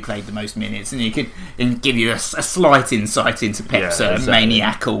 who played the most minutes, and it can give you a slight insight into Pep's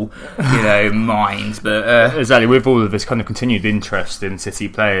maniacal mind. But exactly, with all of this kind of continued interest in City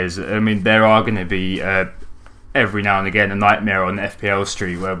players, there are going to be every now and again a nightmare on FPL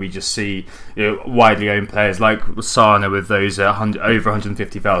Street where we just see widely owned players like Sana with those over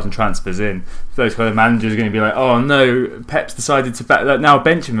 150,000 transfers in. Those kind of managers are going to be like, oh no, Pep's decided to now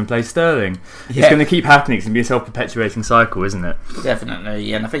bench him and play Sterling. It's going to keep happening. It's going to be a self-perpetuating cycle, isn't it?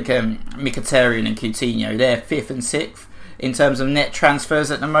 Definitely, and I think Mkhitaryan and Coutinho, they're 5th and 6th in terms of net transfers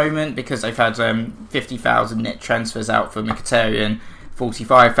at the moment, because they've had 50,000 net transfers out for Mkhitaryan,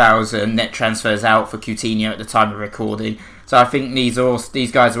 45,000 net transfers out for Coutinho at the time of recording. So I think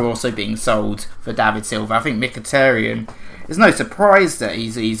these guys are also being sold for David Silva. I think Mkhitaryan, there's no surprise that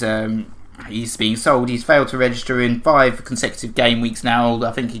he's being sold. He's failed to register in 5 consecutive game weeks now.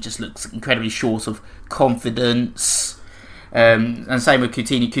 I think he just looks incredibly short of confidence. And same with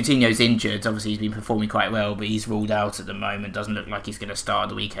Coutinho. Coutinho's injured. Obviously, he's been performing quite well, but he's ruled out at the moment. Doesn't look like he's going to start at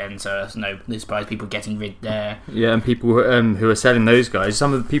the weekend. So there's no surprise people getting rid there. Yeah, and people who are selling those guys,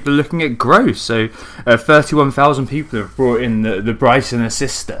 some of the people are looking at gross. So 31,000 people have brought in the Bryson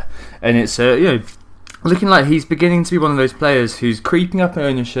assister, and it's looking like he's beginning to be one of those players who's creeping up in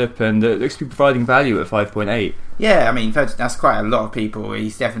ownership and looks to be providing value at 5.8. Yeah, I mean, that's quite a lot of people.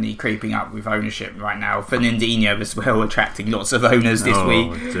 He's definitely creeping up with ownership right now. Fernandinho as well, attracting lots of owners this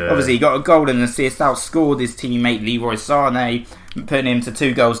week. Obviously, he got a goal and assist, outscored his teammate Leroy Sané, putting him to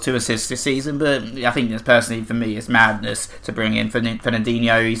 2 goals, 2 assists this season. But I think that's personally, for me, it's madness to bring in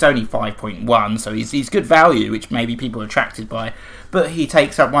Fernandinho. He's only 5.1, so he's good value, which maybe people are attracted by. But he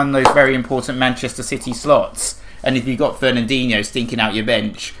takes up one of those very important Manchester City slots. And if you've got Fernandinho stinking out your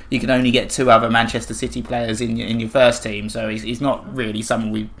bench, you can only get 2 other Manchester City players in your first team. So he's not really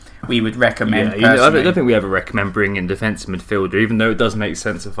someone we would recommend. Yeah, I don't think we ever recommend bringing in defensive midfielder, even though it does make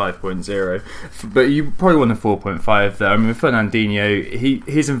sense at 5.0. But you probably want a 4.5 there. I mean, with Fernandinho,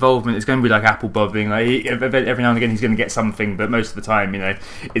 his involvement is going to be like apple bobbing. Like every now and again, he's going to get something, but most of the time,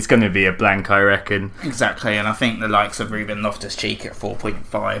 it's going to be a blank, I reckon. Exactly, and I think the likes of Ruben Loftus-Cheek at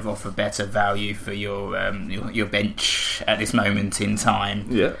 4.5 offer better value for your bench at this moment in time.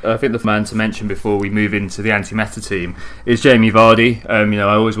 Yeah, I think the man to mention before we move into the anti-meta team is Jamie Vardy.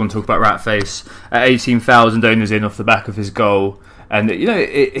 I always want to talk about Ratface at 18,000 owners in off the back of his goal, and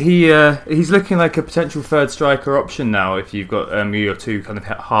he's looking like a potential third striker option now if you've got your 2 kind of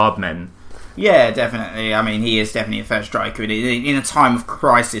hard men. Yeah, definitely. I mean, he is definitely a first striker in a time of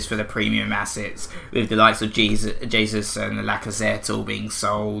crisis for the premium assets, with the likes of Jesus and Lacazette all being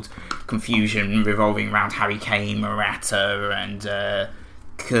sold, confusion revolving around Harry Kane, Morata, and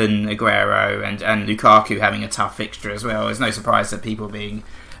Kun, Aguero, and Lukaku having a tough fixture as well. There's no surprise that people are being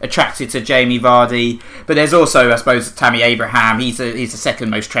attracted to Jamie Vardy, but there's also, I suppose, Tammy Abraham. He's the second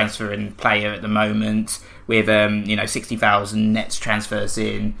most transferring player at the moment with 60,000 nets transfers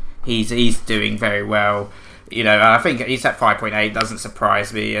in. He's doing very well, I think he's at 5.8, doesn't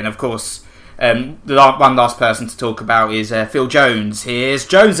surprise me. And of course, the one last person to talk about is Phil Jones. Here's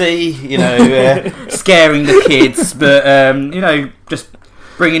Jonesy, scaring the kids, but just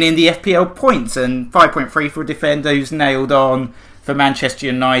bringing in the FPL points, and 5.3 for a defender who's nailed on for Manchester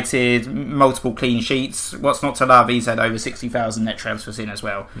United, multiple clean sheets. What's not to love? He's had over 60,000 net transfers in as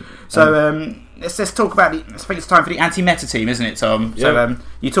well. So let's talk about I think it's time for the anti-meta team, isn't it, Tom? Yep. So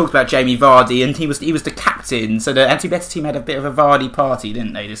you talked about Jamie Vardy, and he was the captain. So the anti-meta team had a bit of a Vardy party,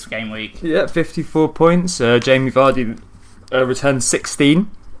 didn't they, this game week? Yeah, 54 points. Jamie Vardy returned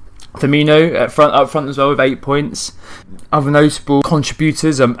 16. Firmino up front as well with 8 points. Other notable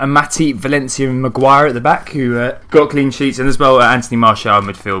contributors are Matip, Valencia and Maguire at the back, who got clean sheets, and as well Anthony Martial in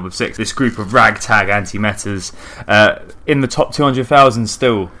midfield with 6. This group of ragtag anti-metas in the top 200,000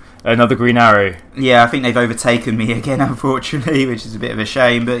 still. Another green arrow. Yeah, I think they've overtaken me again, unfortunately, which is a bit of a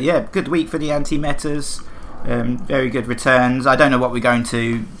shame. But yeah, good week for the anti-metas. Very good returns. I don't know what we're going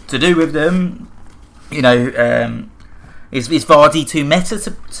to do with them. Is Vardy too meta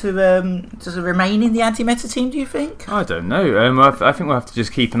to remain in the anti-meta team, do you think? I don't know. I think we'll have to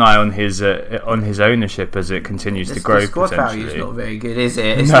just keep an eye on his ownership as it continues to grow. The squad value is not very good, is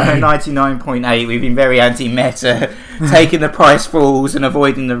it? It's 99.8. We've been very anti-meta, taking the price falls and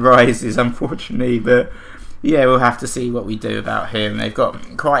avoiding the rises, unfortunately. But yeah, we'll have to see what we do about him. They've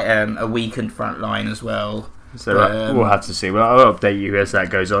got quite a weakened front line as well. So we'll have to see. Well, I'll update you as that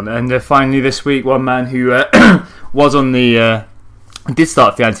goes on. And finally this week, one man who was on the did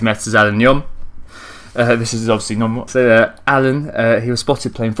start the anti-metas is Alan Yom. This is obviously not so. Alan, he was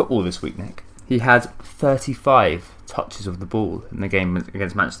spotted playing football this week, Nick. He had 35 touches of the ball in the game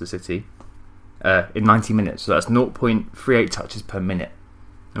against Manchester City in 90 minutes. So that's 0.38 touches per minute.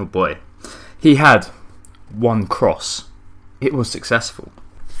 Oh boy. He had 1 cross. It was successful.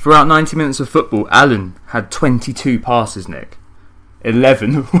 Throughout 90 minutes of football, Alan had 22 passes, Nick.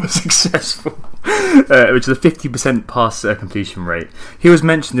 11 were successful. which is a 50% pass completion rate. He was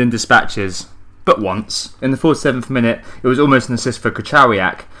mentioned in dispatches, but once. In the 47th minute, it was almost an assist for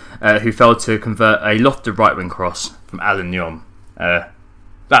Kucharyak, who failed to convert a lofted right-wing cross from Alan Nyom.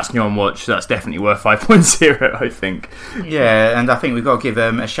 That's Nyom watch. That's definitely worth 5.0, I think. Yeah, and I think we've got to give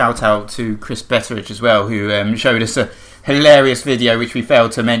a shout out to Chris Betteridge as well, who showed us a hilarious video which we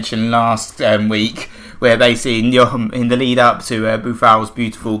failed to mention last week, where basically Nyom, in the lead up to Boufal's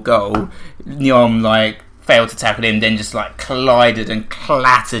beautiful goal, Nyom failed to tackle him, then just collided and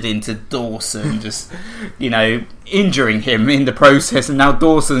clattered into Dawson, just injuring him in the process, and now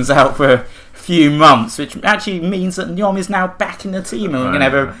Dawson's out for a few months, which actually means that Nyom is now back in the team, and we're going to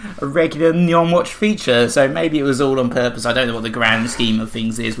have a regular Nyom watch feature. So maybe it was all on purpose. I don't know what the grand scheme of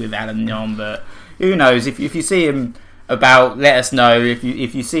things is with Alan Nyom, but who knows? If you see him about, let us know. If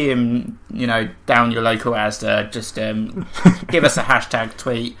you see him, down your local Asda, just give us a hashtag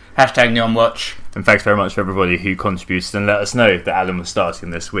tweet, #NyomWatch. And thanks very much for everybody who contributed and let us know that Alan was starting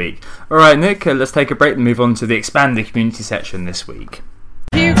this week. Alright, Nick, let's take a break and move on to the expanded community section this week.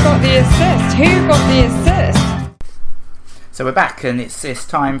 Who got the assist? Who got the assist? So we're back, and it's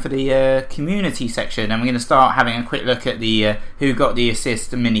time for the community section, and we're going to start having a quick look at the Who Got the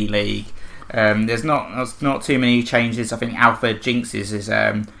Assist mini league. There's not too many changes. I think Alpha Jinxes is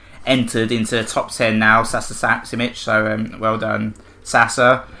entered into the top 10 now, Sasa Simic, so well done,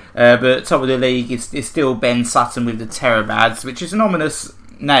 Sasa. But top of the league is still Ben Sutton with the Terabads, which is an ominous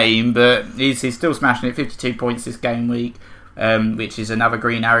name, but he's still smashing it. 52 points this game week, which is another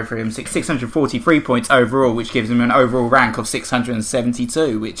green arrow for him. 643 points overall, which gives him an overall rank of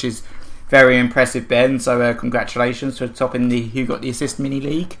 672, which is very impressive, Ben. So congratulations for topping the Who Got the Assist mini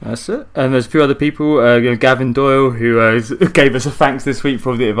league. That's it. And there's a few other people. Gavin Doyle, who gave us a thanks this week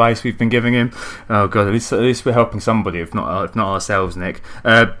for all the advice we've been giving him. Oh god, at least we're helping somebody, if not ourselves, Nick.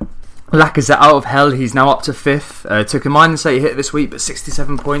 Lacazette out of hell, he's now up to 5th. Took a -8 hit this week, but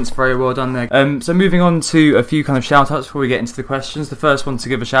 67 points, very well done there. So moving on to a few kind of shout outs before we get into the questions. The first one to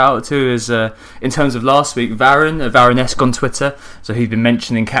give a shout out to is, in terms of last week, Varonesque on Twitter. So he's been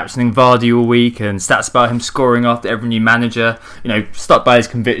mentioning captaining Vardy all week, and stats about him scoring after every new manager. Stuck by his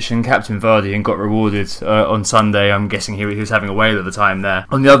conviction, captained Vardy and got rewarded on Sunday. I'm guessing he was having a whale of a time there.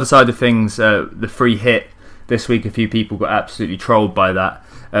 On the other side of things, the free hit this week, a few people got absolutely trolled by that.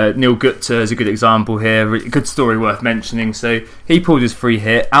 Neil Gupta is a good example here. Good story worth mentioning. So he pulled his free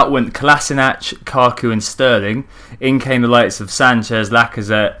hit. Out went Kolasinac, Kaku and Sterling. In came the likes of Sanchez,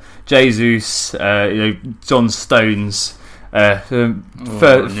 Lacazette, Jesus, John Stones.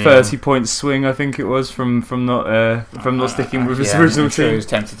 30 point swing, I think it was, from not sticking with his original team. He was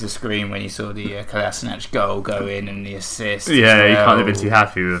tempted to scream when he saw the Kolasinac goal go in and the assist. Yeah, you can't have been too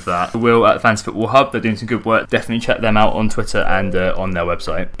happy with that. Will at Fantasy Football Hub, they're doing some good work. Definitely check them out on Twitter and on their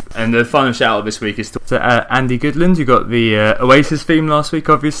website. And the final shout out this week is to Andy Goodland, who got the Oasis theme last week,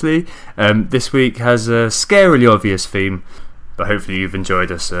 obviously. This week has a scarily obvious theme. But hopefully you've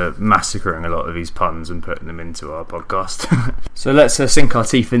enjoyed us massacring a lot of these puns and putting them into our podcast. So let's sink our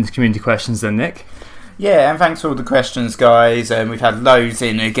teeth into community questions then, Nick. Yeah, and thanks for all the questions, guys. We've had loads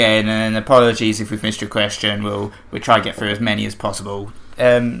in again, and apologies if we've missed your question. We'll try to get through as many as possible.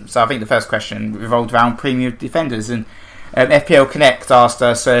 So I think the first question revolved around premium defenders, and FPL Connect asked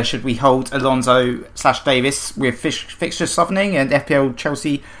us, should we hold Alonso/Davis with fixture softening? And FPL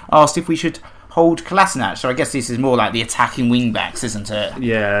Chelsea asked if we should hold Kolasinac. So I guess this is more like the attacking wing backs, isn't it?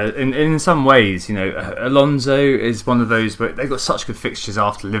 Yeah, in some ways, Alonso is one of those, but they've got such good fixtures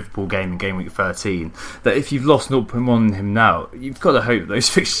after the Liverpool game in game week 13 that if you've lost 0.1 on him now, you've got to hope those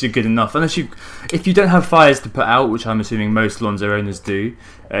fixtures are good enough. If you don't have fires to put out, which I'm assuming most Alonso owners do,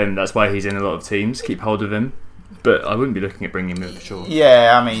 that's why he's in a lot of teams, keep hold of him. But I wouldn't be looking at bringing him in for sure.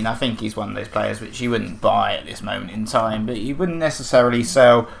 Yeah, I mean, I think he's one of those players which you wouldn't buy at this moment in time, but you wouldn't necessarily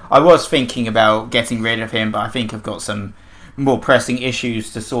sell. I was thinking about getting rid of him, but I think I've got some more pressing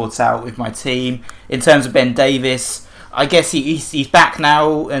issues to sort out with my team. In terms of Ben Davis, I guess he's back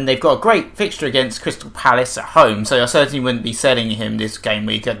now, and they've got a great fixture against Crystal Palace at home, so I certainly wouldn't be selling him this game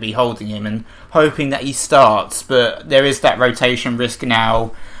week. I'd be holding him and hoping that he starts, but there is that rotation risk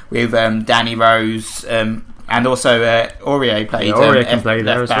now with Danny Rose, and also Aurier played can play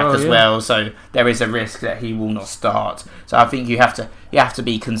there as well, so there is a risk that he will not start. So I think you have to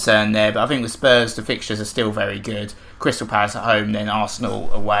be concerned there. But I think with Spurs, the fixtures are still very good. Crystal Palace at home, then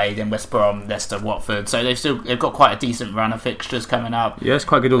Arsenal away, then West Brom, Leicester, Watford. So they've got quite a decent run of fixtures coming up. Yeah, it's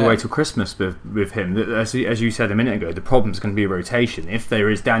quite good all the way till Christmas with him. As you said a minute ago, the problem's going to be rotation. If there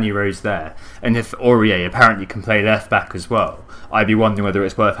is Danny Rose there, and if Aurier apparently can play left back as well, I'd be wondering whether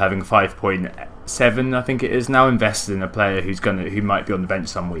it's worth having 5.8 7, I think it is now, invested in a player who might be on the bench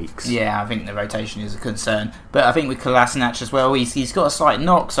some weeks. Yeah, I think the rotation is a concern. But I think with Kolasinac as well, he's got a slight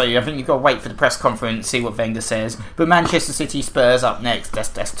knock, so I think you've got to wait for the press conference, see what Wenger says. But Manchester City Spurs up next,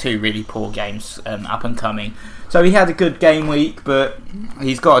 that's 2 really poor games up and coming. So he had a good game week, but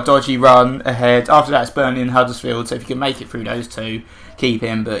he's got a dodgy run ahead. After that, it's Burnley and Huddersfield, so if you can make it through those 2, keep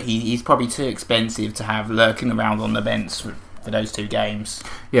him. But he's probably too expensive to have lurking around on the bench for those 2 games.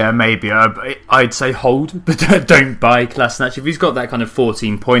 Yeah, maybe. I'd say hold, but don't buy Kolasinac. If he's got that kind of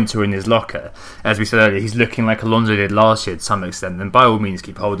 14-pointer in his locker, as we said earlier, he's looking like Alonso did last year to some extent, then by all means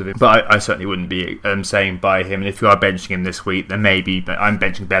keep hold of him. But I certainly wouldn't be saying buy him. And if you are benching him this week, then maybe, but I'm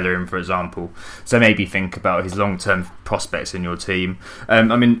benching Bellerin, for example, so maybe think about his long-term prospects in your team.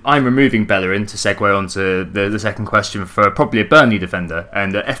 I'm removing Bellerin to segue on to the second question for probably a Burnley defender.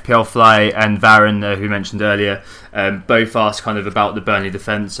 And FPL Fly and Varane, who mentioned earlier, both asked kind of about the Burnley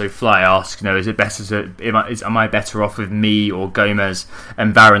defence. So Fly asked, is it better am I better off with me or Gomez?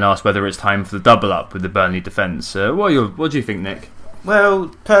 And Varane asked whether it's time for the double up with the Burnley defence. What do you think, Nick?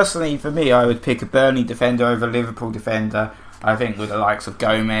 Well, personally, for me, I would pick a Burnley defender over a Liverpool defender. I think with the likes of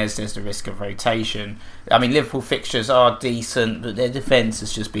Gomez, there's the risk of rotation. I mean, Liverpool fixtures are decent, but their defence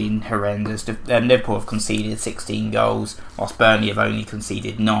has just been horrendous. Liverpool have conceded 16 goals, whilst Burnley have only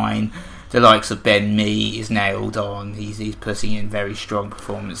conceded 9. The likes of Ben Mee is nailed on. He's putting in very strong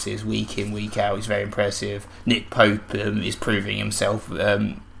performances week in, week out. He's very impressive. Nick Pope is proving himself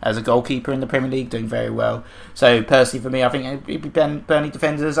as a goalkeeper in the Premier League, doing very well. So personally for me, I think it'd be Burnley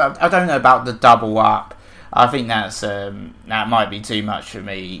defenders. I don't know about the double up. I think that might be too much for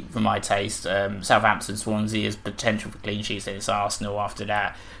me, for my taste. Southampton, Swansea is potential for clean sheets, and it's Arsenal after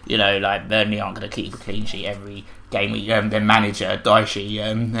that. Burnley aren't going to keep a clean sheet every game week. Their manager, Daishi,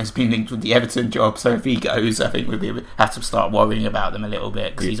 has been linked with the Everton job, so if he goes, I think we'll have to start worrying about them a little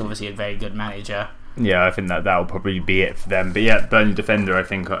bit, because he's obviously a very good manager. Yeah, I think that'll probably be it for them. But yeah, Burnley defender, I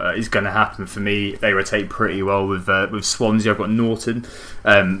think, is going to happen for me. They rotate pretty well with Swansea. I've got Norton.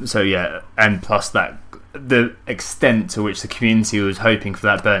 So yeah, and plus the extent to which the community was hoping for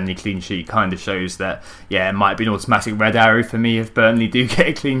that Burnley clean sheet kind of shows that, yeah, it might be an automatic red arrow for me if Burnley do get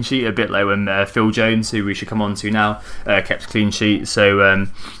a clean sheet, a bit like when Phil Jones, who we should come on to now, kept a clean sheet. So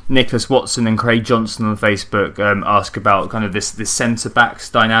Nicholas Watson and Craig Johnson on Facebook ask about kind of this centre-backs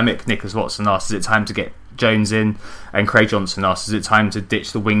dynamic. Nicholas Watson asks, is it time to get Jones in? And Craig Johnson asks, is it time to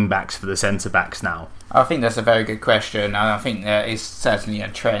ditch the wing-backs for the centre-backs now? I think that's a very good question, and I think there is certainly a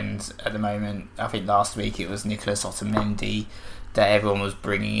trend at the moment. I think last week it was Nicolas Otamendi that everyone was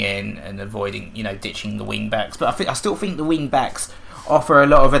bringing in and avoiding, ditching the wing backs. But I still think the wing backs offer a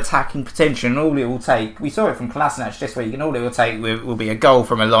lot of attacking potential, and all it will take, we saw it from Kolasinac this week, and all it will take will be a goal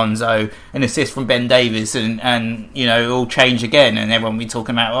from Alonso, an assist from Ben Davies, and it will change again, and everyone will be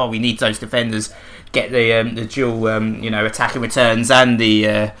talking about, we need those defenders, get the dual attacking returns and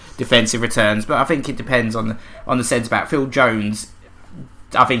the defensive returns. But I think it depends on the centre back. Phil Jones,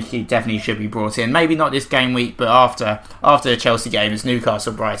 I think he definitely should be brought in. Maybe not this game week, but after the Chelsea game, it's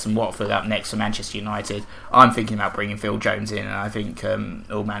Newcastle, Brighton, Watford up next for Manchester United. I'm thinking about bringing Phil Jones in, and I think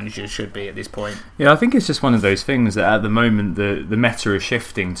all managers should be at this point. Yeah, I think it's just one of those things that at the moment the meta is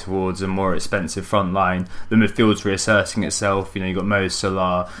shifting towards a more expensive front line. The midfield's reasserting itself. You've got Mo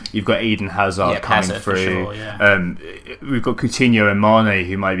Salah, you've got Eden Hazard coming through. For sure, yeah. We've got Coutinho and Mane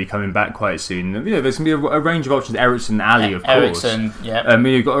who might be coming back quite soon. There's going to be a range of options. Ericsson and Ali, of course.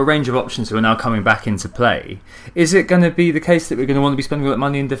 You've got a range of options who are now coming back into play. Is it going to be the case that we're going to want to be spending a lot of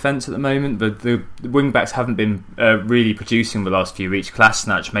money in defence at the moment? But the wing backs haven't been really producing the last few weeks.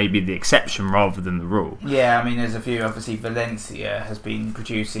 Kolasinac may be the exception rather than the rule. Yeah, there's a few. Obviously, Valencia has been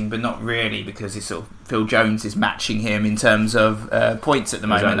producing, but not really, because it's sort of Phil Jones is matching him in terms of points at the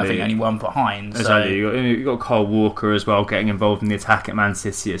moment. Exactly. I think only one behind. Exactly. You've got Kyle Walker as well getting involved in the attack at Man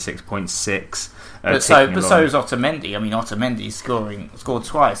City at 6.6. But so is Otamendi. Otamendi's scored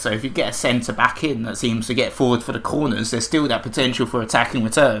twice. So if you get a centre back in that seems to get forward for the corners, there's still that potential for attacking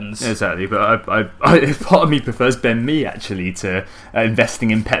returns. Exactly. But I part of me prefers Ben Mee actually to investing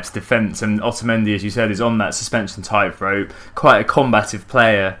in Pep's defence. And Otamendi, as you said, is on that suspension tightrope. Quite a combative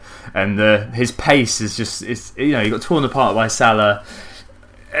player, and his pace is just he got torn apart by Salah.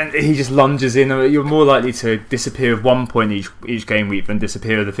 And he just lunges in. You're more likely to disappear with 1 point each game week than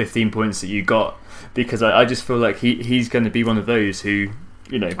disappear with the 15 points that you got. Because I just feel like he's going to be one of those who,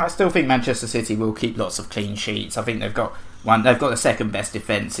 I still think Manchester City will keep lots of clean sheets. I think they've got the second best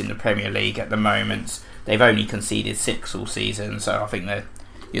defence in the Premier League at the moment. They've only conceded 6 all season, so I think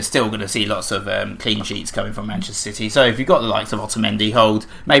you're still going to see lots of clean sheets coming from Manchester City. So if you've got the likes of Otamendi, hold,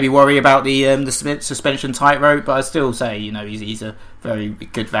 maybe worry about the suspension tightrope, but I still say, he's a very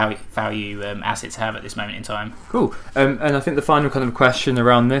good value asset to have at this moment in time. Cool. And I think the final kind of question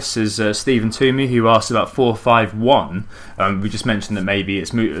around this is Stephen Toomey, who asked about 4-5-1. We just mentioned that maybe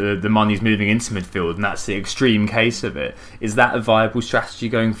it's the money's moving into midfield, and that's the extreme case of it. Is that a viable strategy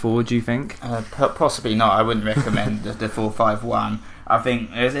going forward, do you think? Possibly not. I wouldn't recommend the 4-5-1. I think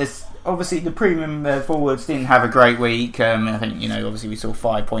it's obviously the premium forwards didn't have a great week. I think obviously we saw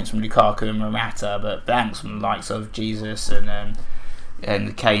 5 points from Lukaku and Morata, but blanks from the likes of Jesus and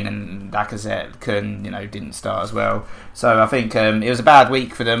Kane and Lacazette didn't start as well. So I think it was a bad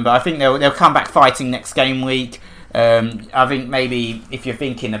week for them, but I think they'll come back fighting next game week. I think maybe if you're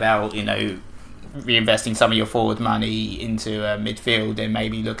thinking about reinvesting some of your forward money into midfield, then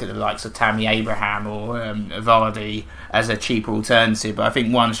maybe look at the likes of Tammy Abraham or Vardy as a cheaper alternative. But I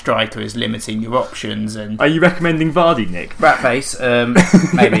think one striker is limiting your options. And are you recommending Vardy, Nick? Rat face,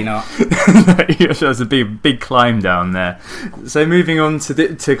 maybe not. There's a big climb down there. So moving on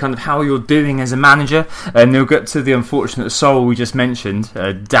to kind of how you're doing as a manager, and we'll get to the unfortunate Sol we just mentioned,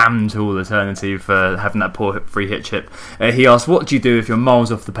 damned all alternative for having that poor free hit chip. He asked, what do you do if you're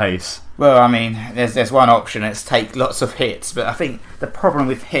miles off the pace? Well, I mean, there's one option, it's take lots of hits, but I think the problem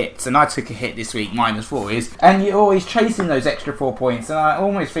with hits, and I took a hit this week, -4, is, and you're always chasing those extra 4 points, and I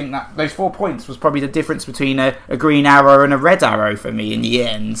almost think that those 4 points was probably the difference between a green arrow and a red arrow for me in the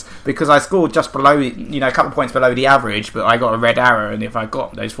end, because I scored just below, a couple of points below the average, but I got a red arrow, and if I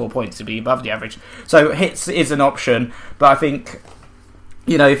got those 4 points to be above the average. So hits is an option, but I think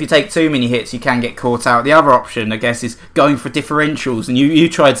if you take too many hits, you can get caught out. The other option, I guess, is going for differentials, and you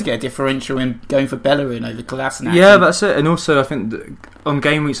tried to get a differential in going for Bellerin over Kolasinac. Yeah, that's it. And also, I think on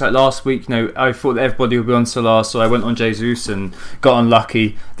game weeks like last week, I thought that everybody would be on Salah, so I went on Jesus and got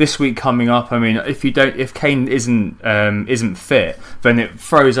unlucky. This week coming up, I mean, if Kane isn't fit, then it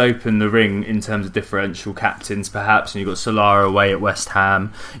throws open the ring in terms of differential captains, perhaps. And you've got Salah away at West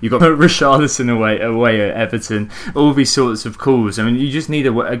Ham, you've got Richarlison away at Everton. All these sorts of calls. I mean, you just need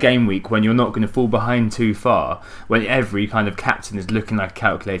a game week when you're not going to fall behind too far, when every kind of captain is looking like a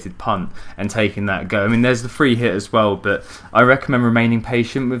calculated punt and taking that go. I mean, there's the free hit as well, but I recommend remaining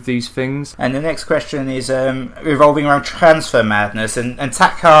patient with these things. And the next question is revolving around transfer madness, and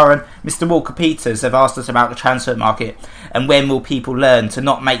Takar and Mr. Walker Peters have asked us about the transfer market and when will people learn to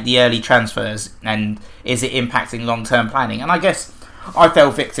not make the early transfers, and is it impacting long-term planning? And I guess I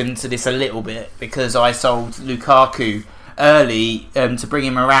fell victim to this a little bit because I sold Lukaku early to bring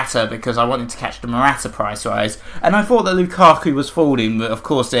in Morata because I wanted to catch the Morata price rise, and I thought that Lukaku was falling, but of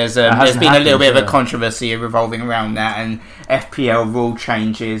course there's been a little bit of a controversy revolving around that, and FPL rule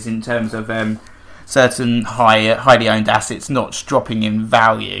changes in terms of certain highly owned assets not dropping in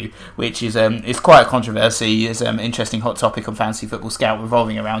value, which is quite a controversy. It's an interesting hot topic on Fantasy Football Scout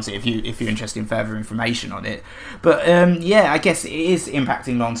revolving around it if you're interested in further information on it. But I guess it is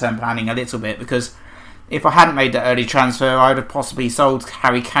impacting long-term planning a little bit, because if I hadn't made that early transfer, I would have possibly sold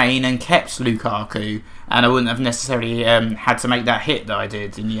Harry Kane and kept Lukaku, and I wouldn't have necessarily had to make that hit that I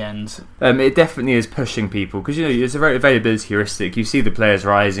did in the end. It definitely is pushing people, because it's a very availability heuristic. You see the players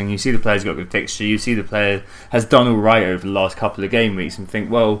rising, you see the players got good fixture, you see the player has done all right over the last couple of game weeks, and think,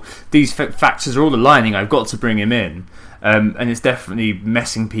 well, these factors are all aligning, I've got to bring him in. And it's definitely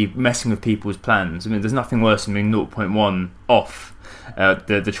messing with people's plans. I mean, there's nothing worse than being 0.1 off.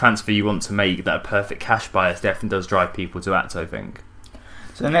 The transfer you want to make, that perfect cash bias definitely does drive people to act, I think.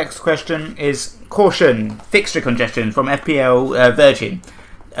 So the next question is caution, fixture congestion from FPL Virgin.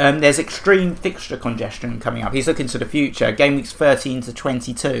 There's extreme fixture congestion coming up. He's looking to the future, game weeks 13 to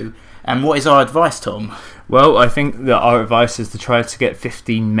 22. And what is our advice, Tom? Well, I think that our advice is to try to get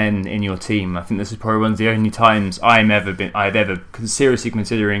 15 men in your team. I think this is probably one of the only times I've ever seriously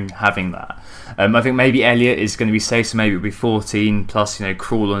considering having that. I think maybe Elliott is going to be safe, so maybe it'll be 14 plus,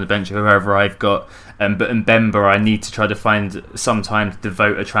 Krul on the bench or whoever I've got. But in Bemba, I need to try to find some time to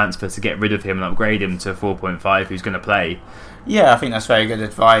devote a transfer to get rid of him and upgrade him to 4.5 who's going to play. Yeah, I think that's very good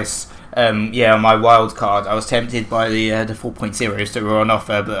advice. On my wild card, I was tempted by the 4.0s that were on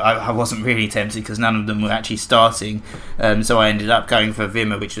offer, but I wasn't really tempted because none of them were actually starting. So I ended up going for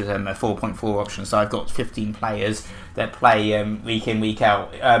Vimmer, which was a 4.4 option. So I've got 15 players that play week in, week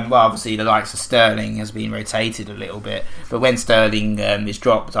out. Obviously the likes of Sterling has been rotated a little bit, but when Sterling is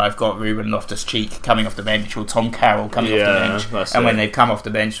dropped, I've got Ruben Loftus-Cheek coming off the bench, or Tom Carroll coming off the bench. And when they've come off the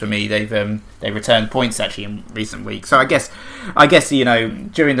bench for me, they've returned points actually in recent weeks. So I guess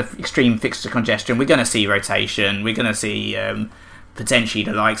during the extreme fixture congestion, we're going to see rotation. We're going to see potentially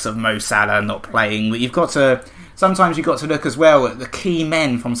the likes of Mo Salah not playing. You've got to sometimes you've got to look as well at the key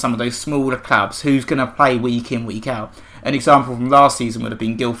men from some of those smaller clubs, who's going to play week in, week out. An example from last season would have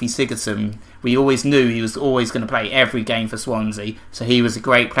been Gylfi Sigurdsson. We always knew he was always going to play every game for Swansea, so he was a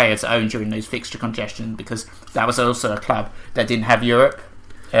great player to own during those fixture congestion, because that was also a club that didn't have Europe.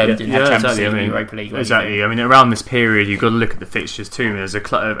 Didn't have Champions League, Europa League. Exactly. I mean, around this period, you've got to look at the fixtures too. There's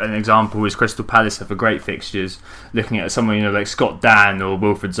an example is Crystal Palace have a great fixtures. Looking at someone like Scott Dan or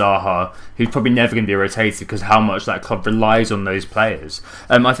Wilfred Zaha, who's probably never going to be rotated because how much that club relies on those players.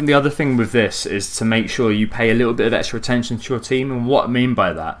 I think the other thing with this is to make sure you pay a little bit of extra attention to your team, and what I mean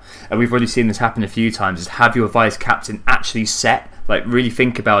by that, and we've already seen this happen a few times, is have your vice captain actually set. Like, really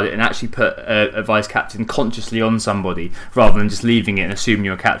think about it and actually put a vice captain consciously on somebody rather than just leaving it and assuming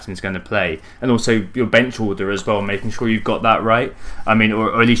your captain is going to play. And also your bench order as well, making sure you've got that right. I mean,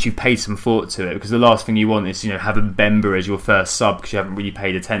 or at least you've paid some thought to it, because the last thing you want is, have a Bemba as your first sub because you haven't really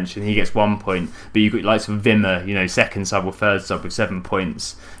paid attention. He gets 1 point, but you've got like some Wimmer, second sub or third sub with 7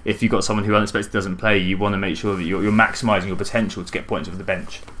 points. If you've got someone who unexpectedly doesn't play, you want to make sure that you're maximising your potential to get points off the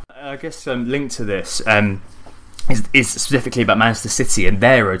bench. I guess linked to this... is specifically about Manchester City and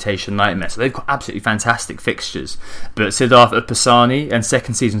their rotation nightmare. So they've got absolutely fantastic fixtures. But Siddharth Pasani and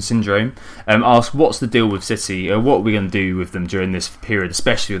Second Season Syndrome ask, what's the deal with City? What are we going to do with them during this period,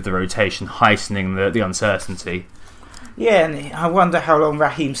 especially with the rotation heightening the uncertainty? Yeah, and I wonder how long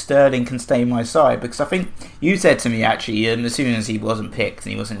Raheem Sterling can stay in my side, because I think you said to me actually, as soon as he wasn't picked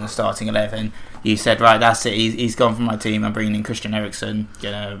and he wasn't in the starting 11, you said, right, that's it, he's gone from my team, I'm bringing in Christian Eriksen,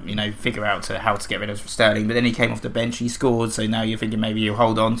 gonna figure out how to get rid of Sterling. But then he came off the bench, he scored, so now you're thinking maybe you'll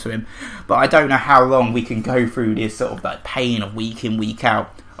hold on to him. But I don't know how long we can go through this sort of like pain of week in, week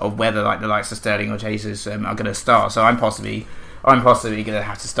out, of whether like the likes of Sterling or Jesus are going to start. So I'm possibly going to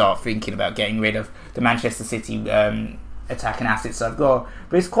have to start thinking about getting rid of the Manchester City attacking assets I've got.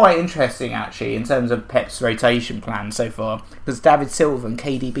 But it's quite interesting actually in terms of Pep's rotation plan so far, because David Silva and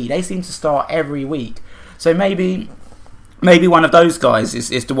KDB, they seem to start every week. So maybe one of those guys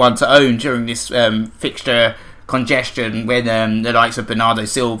is the one to own during this fixture congestion, when the likes of Bernardo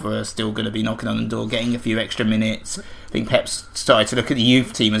Silva are still going to be knocking on the door, getting a few extra minutes. I think Pep's started to look at the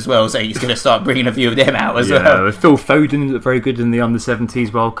youth team as well, so he's going to start bringing a few of them out as well. Phil Foden looked very good in the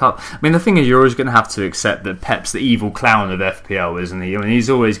Under-17s World Cup. I mean, the thing is, you're always going to have to accept that Pep's the evil clown of FPL, isn't he? I mean, he's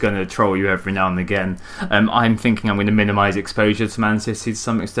always going to troll you every now and again. I'm thinking I'm going to minimise exposure to Man City to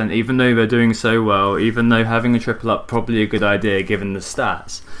some extent, even though they're doing so well, even though having a triple up probably a good idea given the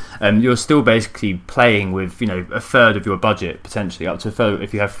stats. You're still basically playing with a third of your budget, potentially up to a third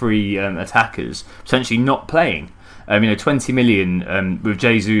if you have three attackers, potentially not playing. 20 million with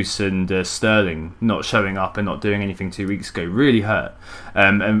Jesus and Sterling not showing up and not doing anything 2 weeks ago really hurt.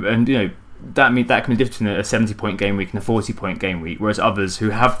 That can be different in a 70-point game week and a 40-point game week, whereas others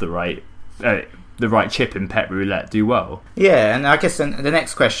who have the right chip in Pep Roulette do well. Yeah, and I guess the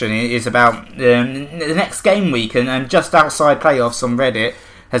next question is about the next game week, and just outside playoffs on Reddit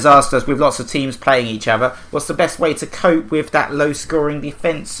has asked us, with lots of teams playing each other, what's the best way to cope with that low-scoring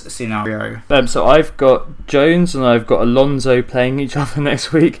defence scenario? So I've got Jones and I've got Alonso playing each other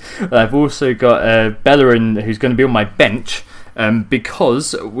next week. I've also got Bellerin, who's going to be on my bench,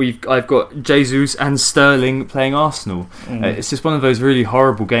 because I've got Jesus and Sterling playing Arsenal. It's just one of those really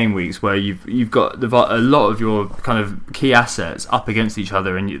horrible game weeks where you've got a lot of your kind of key assets up against each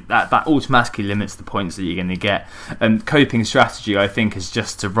other, and that automatically limits the points that you're going to get. And coping strategy, I think, is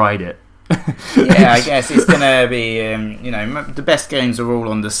just to ride it. Yeah, I guess it's going to be the best games are all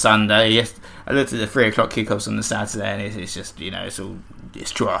on the Sunday. Yes, I looked at the 3 o'clock kickoffs on the Saturday, and it's just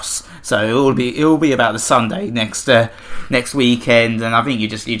it's dross. So it will be about the Sunday next weekend, and I think you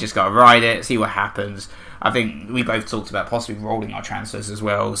just got to ride it, see what happens. I think we both talked about possibly rolling our transfers as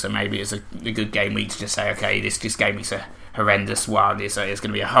well, so maybe it's a good game week to just say, okay, this game week's a horrendous one, it's going to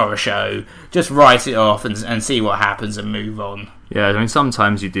be a horror show, just write it off and see what happens and move on. Yeah, I mean,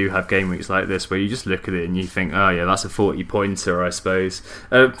 sometimes you do have game weeks like this where you just look at it and you think, oh yeah, that's a 40-pointer, I suppose.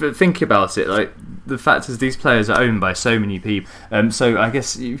 But think about it, like, the fact is these players are owned by so many people. So I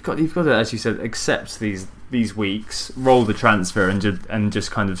guess you've got to, as you said, accept these weeks, roll the transfer and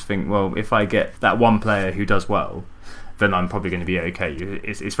just kind of think, well, if I get that one player who does well, then I'm probably going to be okay.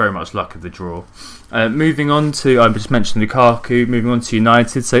 It's very much luck of the draw. Moving on to, I just mentioned Lukaku, moving on to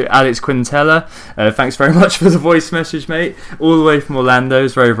United. So Alex Quintella, thanks very much for the voice message, mate. All the way from Orlando.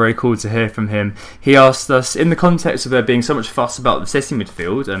 It's very, very cool to hear from him. He asked us, in the context of there being so much fuss about the City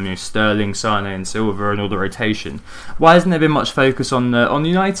midfield, Sterling, Sane and Silva and all the rotation, why hasn't there been much focus on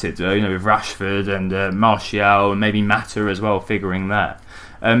United? With Rashford and Martial and maybe Mata as well, figuring that.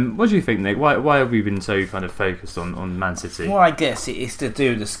 What do you think, Nick? Why have we been so kind of focused on Man City? Well, I guess it is to do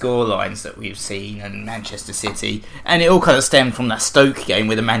with the score lines that we've seen and Manchester City, and it all kind of stemmed from that Stoke game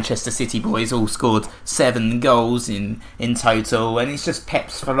where the Manchester City boys all scored 7 goals in total, and it's just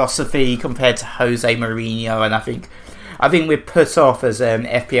Pep's philosophy compared to Jose Mourinho, and I think we're put off as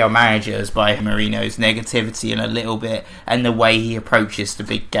FPL managers by Mourinho's negativity in a little bit, and the way he approaches the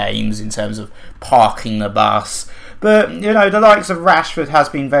big games in terms of parking the bus. But, you know, the likes of Rashford has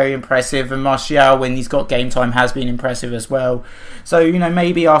been very impressive, and Martial, when he's got game time, has been impressive as well. So, you know,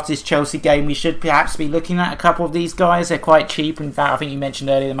 maybe after this Chelsea game, we should perhaps be looking at a couple of these guys. They're quite cheap. In fact, I think you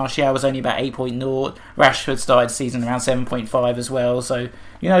mentioned earlier that Martial was only about 8.0. Rashford started the season around 7.5 as well. So,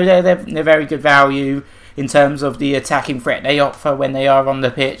 you know, they're very good value in terms of the attacking threat they offer when they are on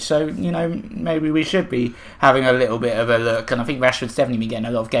the pitch. So, you know, maybe we should be having a little bit of a look. And I think Rashford's definitely been getting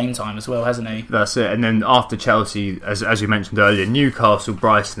a lot of game time as well, hasn't he? That's it. And then after Chelsea, as you mentioned earlier, Newcastle,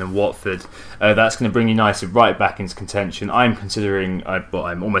 Brighton and Watford, that's going to bring United right back into contention. I'm considering,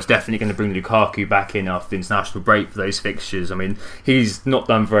 I'm almost definitely going to bring Lukaku back in after the international break for those fixtures. I mean, he's not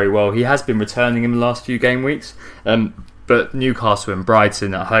done very well. He has been returning in the last few game weeks. But Newcastle and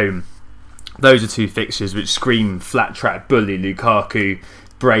Brighton at home, those are two fixtures which scream flat track bully Lukaku,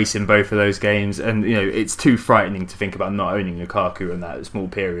 brace in both of those games, and you know it's too frightening to think about not owning Lukaku in that small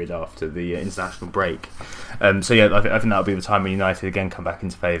period after the international break. So yeah, I think that'll be the time when United again come back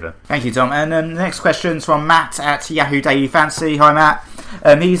into favour. Thank you, Tom. And the next question's from Matt at Yahoo Daily Fantasy. Hi,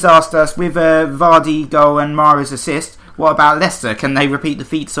 Matt. He's asked us, with Vardy goal and Mara's assist, what about Leicester? Can they repeat the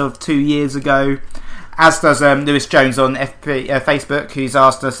feats of 2 years ago? As does Lewis Jones on Facebook, who's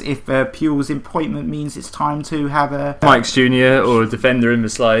asked us if Puel's appointment means it's time to have a Mike's Jr. or a defender in the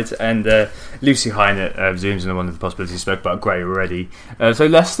slide, and Lucy Hynett zooms in on one of the possibilities. Spoke about Gray already. So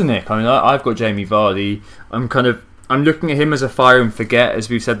Leicester, Nick. I mean, I've got Jamie Vardy. I'm looking at him as a fire and forget. As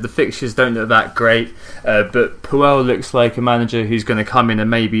we've said, the fixtures don't look that great, but Puel looks like a manager who's going to come in and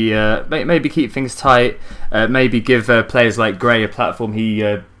maybe keep things tight, maybe give players like Gray a platform.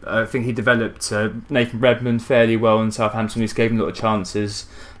 I think he developed Nathan Redmond fairly well in Southampton. He's gave him a lot of chances.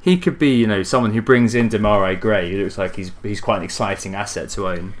 He could be, you know, someone who brings in Demarai Gray. It looks like he's quite an exciting asset to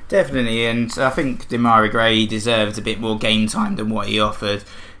own. Definitely, and I think Demarai Gray deserved a bit more game time than what he offered.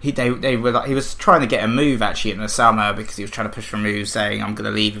 He was trying to get a move actually in the summer because he was trying to push for a move, saying I'm going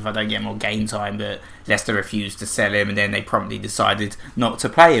to leave if I don't get more game time. But Leicester refused to sell him, and then they promptly decided not to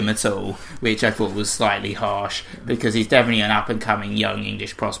play him at all, which I thought was slightly harsh because he's definitely an up and coming young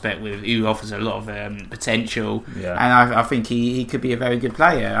English prospect who offers a lot of potential. Yeah. And I think he could be a very good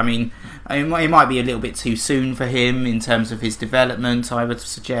player. I mean, it might be a little bit too soon for him in terms of his development. I would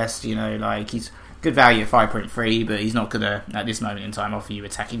suggest, you know, like he's good value at 5.3, but he's not going to, at this moment in time, offer you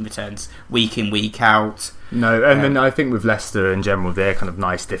attacking returns week in, week out. No, and then I think with Leicester in general, they're kind of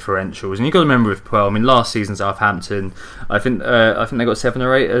nice differentials. And you've got to remember with Puel, I mean, last season Southampton, I think they got 7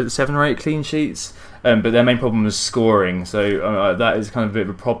 or 8 clean sheets. But their main problem was scoring, so that is kind of a bit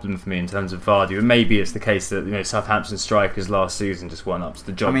of a problem for me in terms of Vardy. But maybe it's the case that, you know, Southampton strikers last season just weren't up to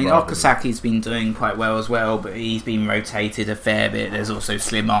the job. I mean, Okasaki's been doing quite well as well, but he's been rotated a fair bit. There's also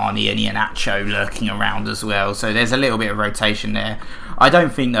Slimani and Iheanacho lurking around as well, so there's a little bit of rotation there. I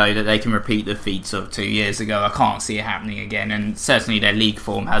don't think, though, that they can repeat the feats of 2 years ago. I can't see it happening again, and certainly their league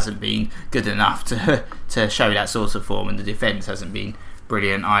form hasn't been good enough to show that sort of form, and the defence hasn't been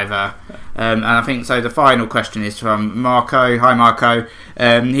brilliant either. And I think so. The final question is from Marco. Hi, Marco.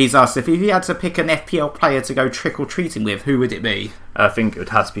 He's asked if you had to pick an FPL player to go trick-or-treating with, who would it be? I think it would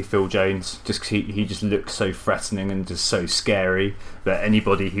have to be Phil Jones, just because he just looks so threatening and just so scary that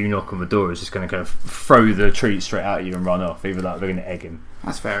anybody who knock on the door is just going to kind of throw the treat straight at you and run off, even like they're going to egg him.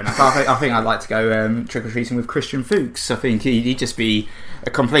 That's fair enough. I think I'd like to go trick-or-treating with Christian Fuchs. I think he'd just be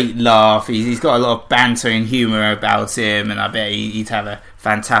a complete laugh. He's got a lot of banter and humour about him, and I bet he'd have a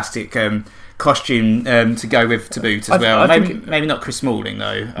fantastic costume to go with to boot as well. Maybe not Chris Smalling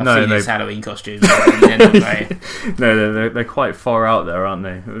though. I've seen his Halloween costumes. They're quite far out there, aren't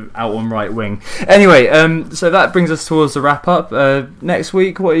they? Out on right wing. Anyway, so that brings us towards the wrap up. Next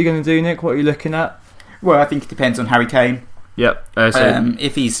week, what are you going to do, Nick? What are you looking at? Well, I think it depends on Harry Kane. Yep.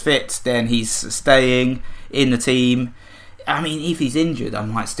 If he's fit, then he's staying in the team. I mean, if he's injured, I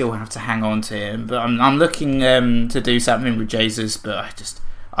might still have to hang on to him. But I'm looking to do something with Jesus, but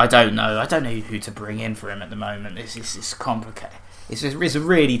I don't know. I don't know who to bring in for him at the moment. It's complicated. It's a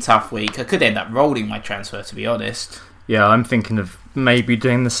really tough week. I could end up rolling my transfer, to be honest. Yeah, I'm thinking of maybe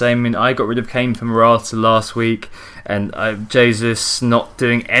doing the same. I mean, I got rid of Kane for Morata last week, and Jesus not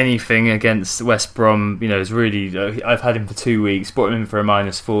doing anything against West Brom, is really... I've had him for 2 weeks, brought him in for a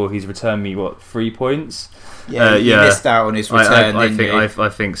 -4. He's returned me, 3 points? Yeah, you missed out on his return, I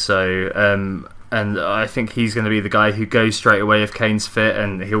think so. And I think he's going to be the guy who goes straight away if Kane's fit,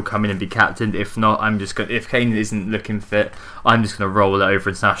 and he'll come in and be captained. If not, if Kane isn't looking fit, I'm just going to roll it over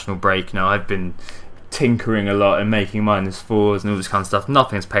international break. I've been tinkering a lot and making -4s and all this kind of stuff.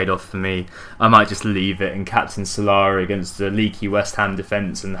 Nothing's paid off for me. I might just leave it and captain Salah against the leaky West Ham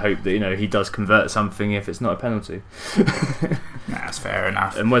defence and hope that he does convert something if it's not a penalty. That's fair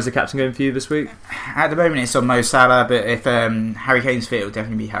enough. And where's the captain going for you this week? At the moment it's on Mo Salah, but if Harry Kane's fit, it'll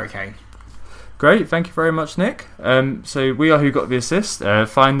definitely be Harry Kane. Great, thank you very much, Nick. So we are Who Got The Assist.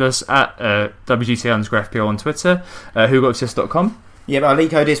 Find us at WGT_FPL on Twitter, whogottheassist.com. Yeah, but our league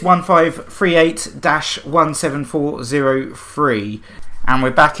code is 1538-17403. And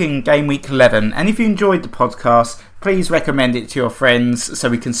we're back in game week 11. And if you enjoyed the podcast, please recommend it to your friends so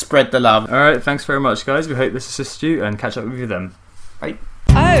we can spread the love. Alright, thanks very much, guys. We hope this assists you, and catch up with you then. Bye.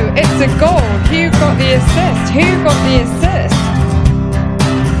 Oh, it's a goal. Who got the assist? Who got the assist?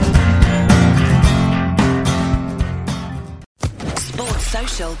 Sports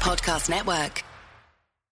Social Podcast Network.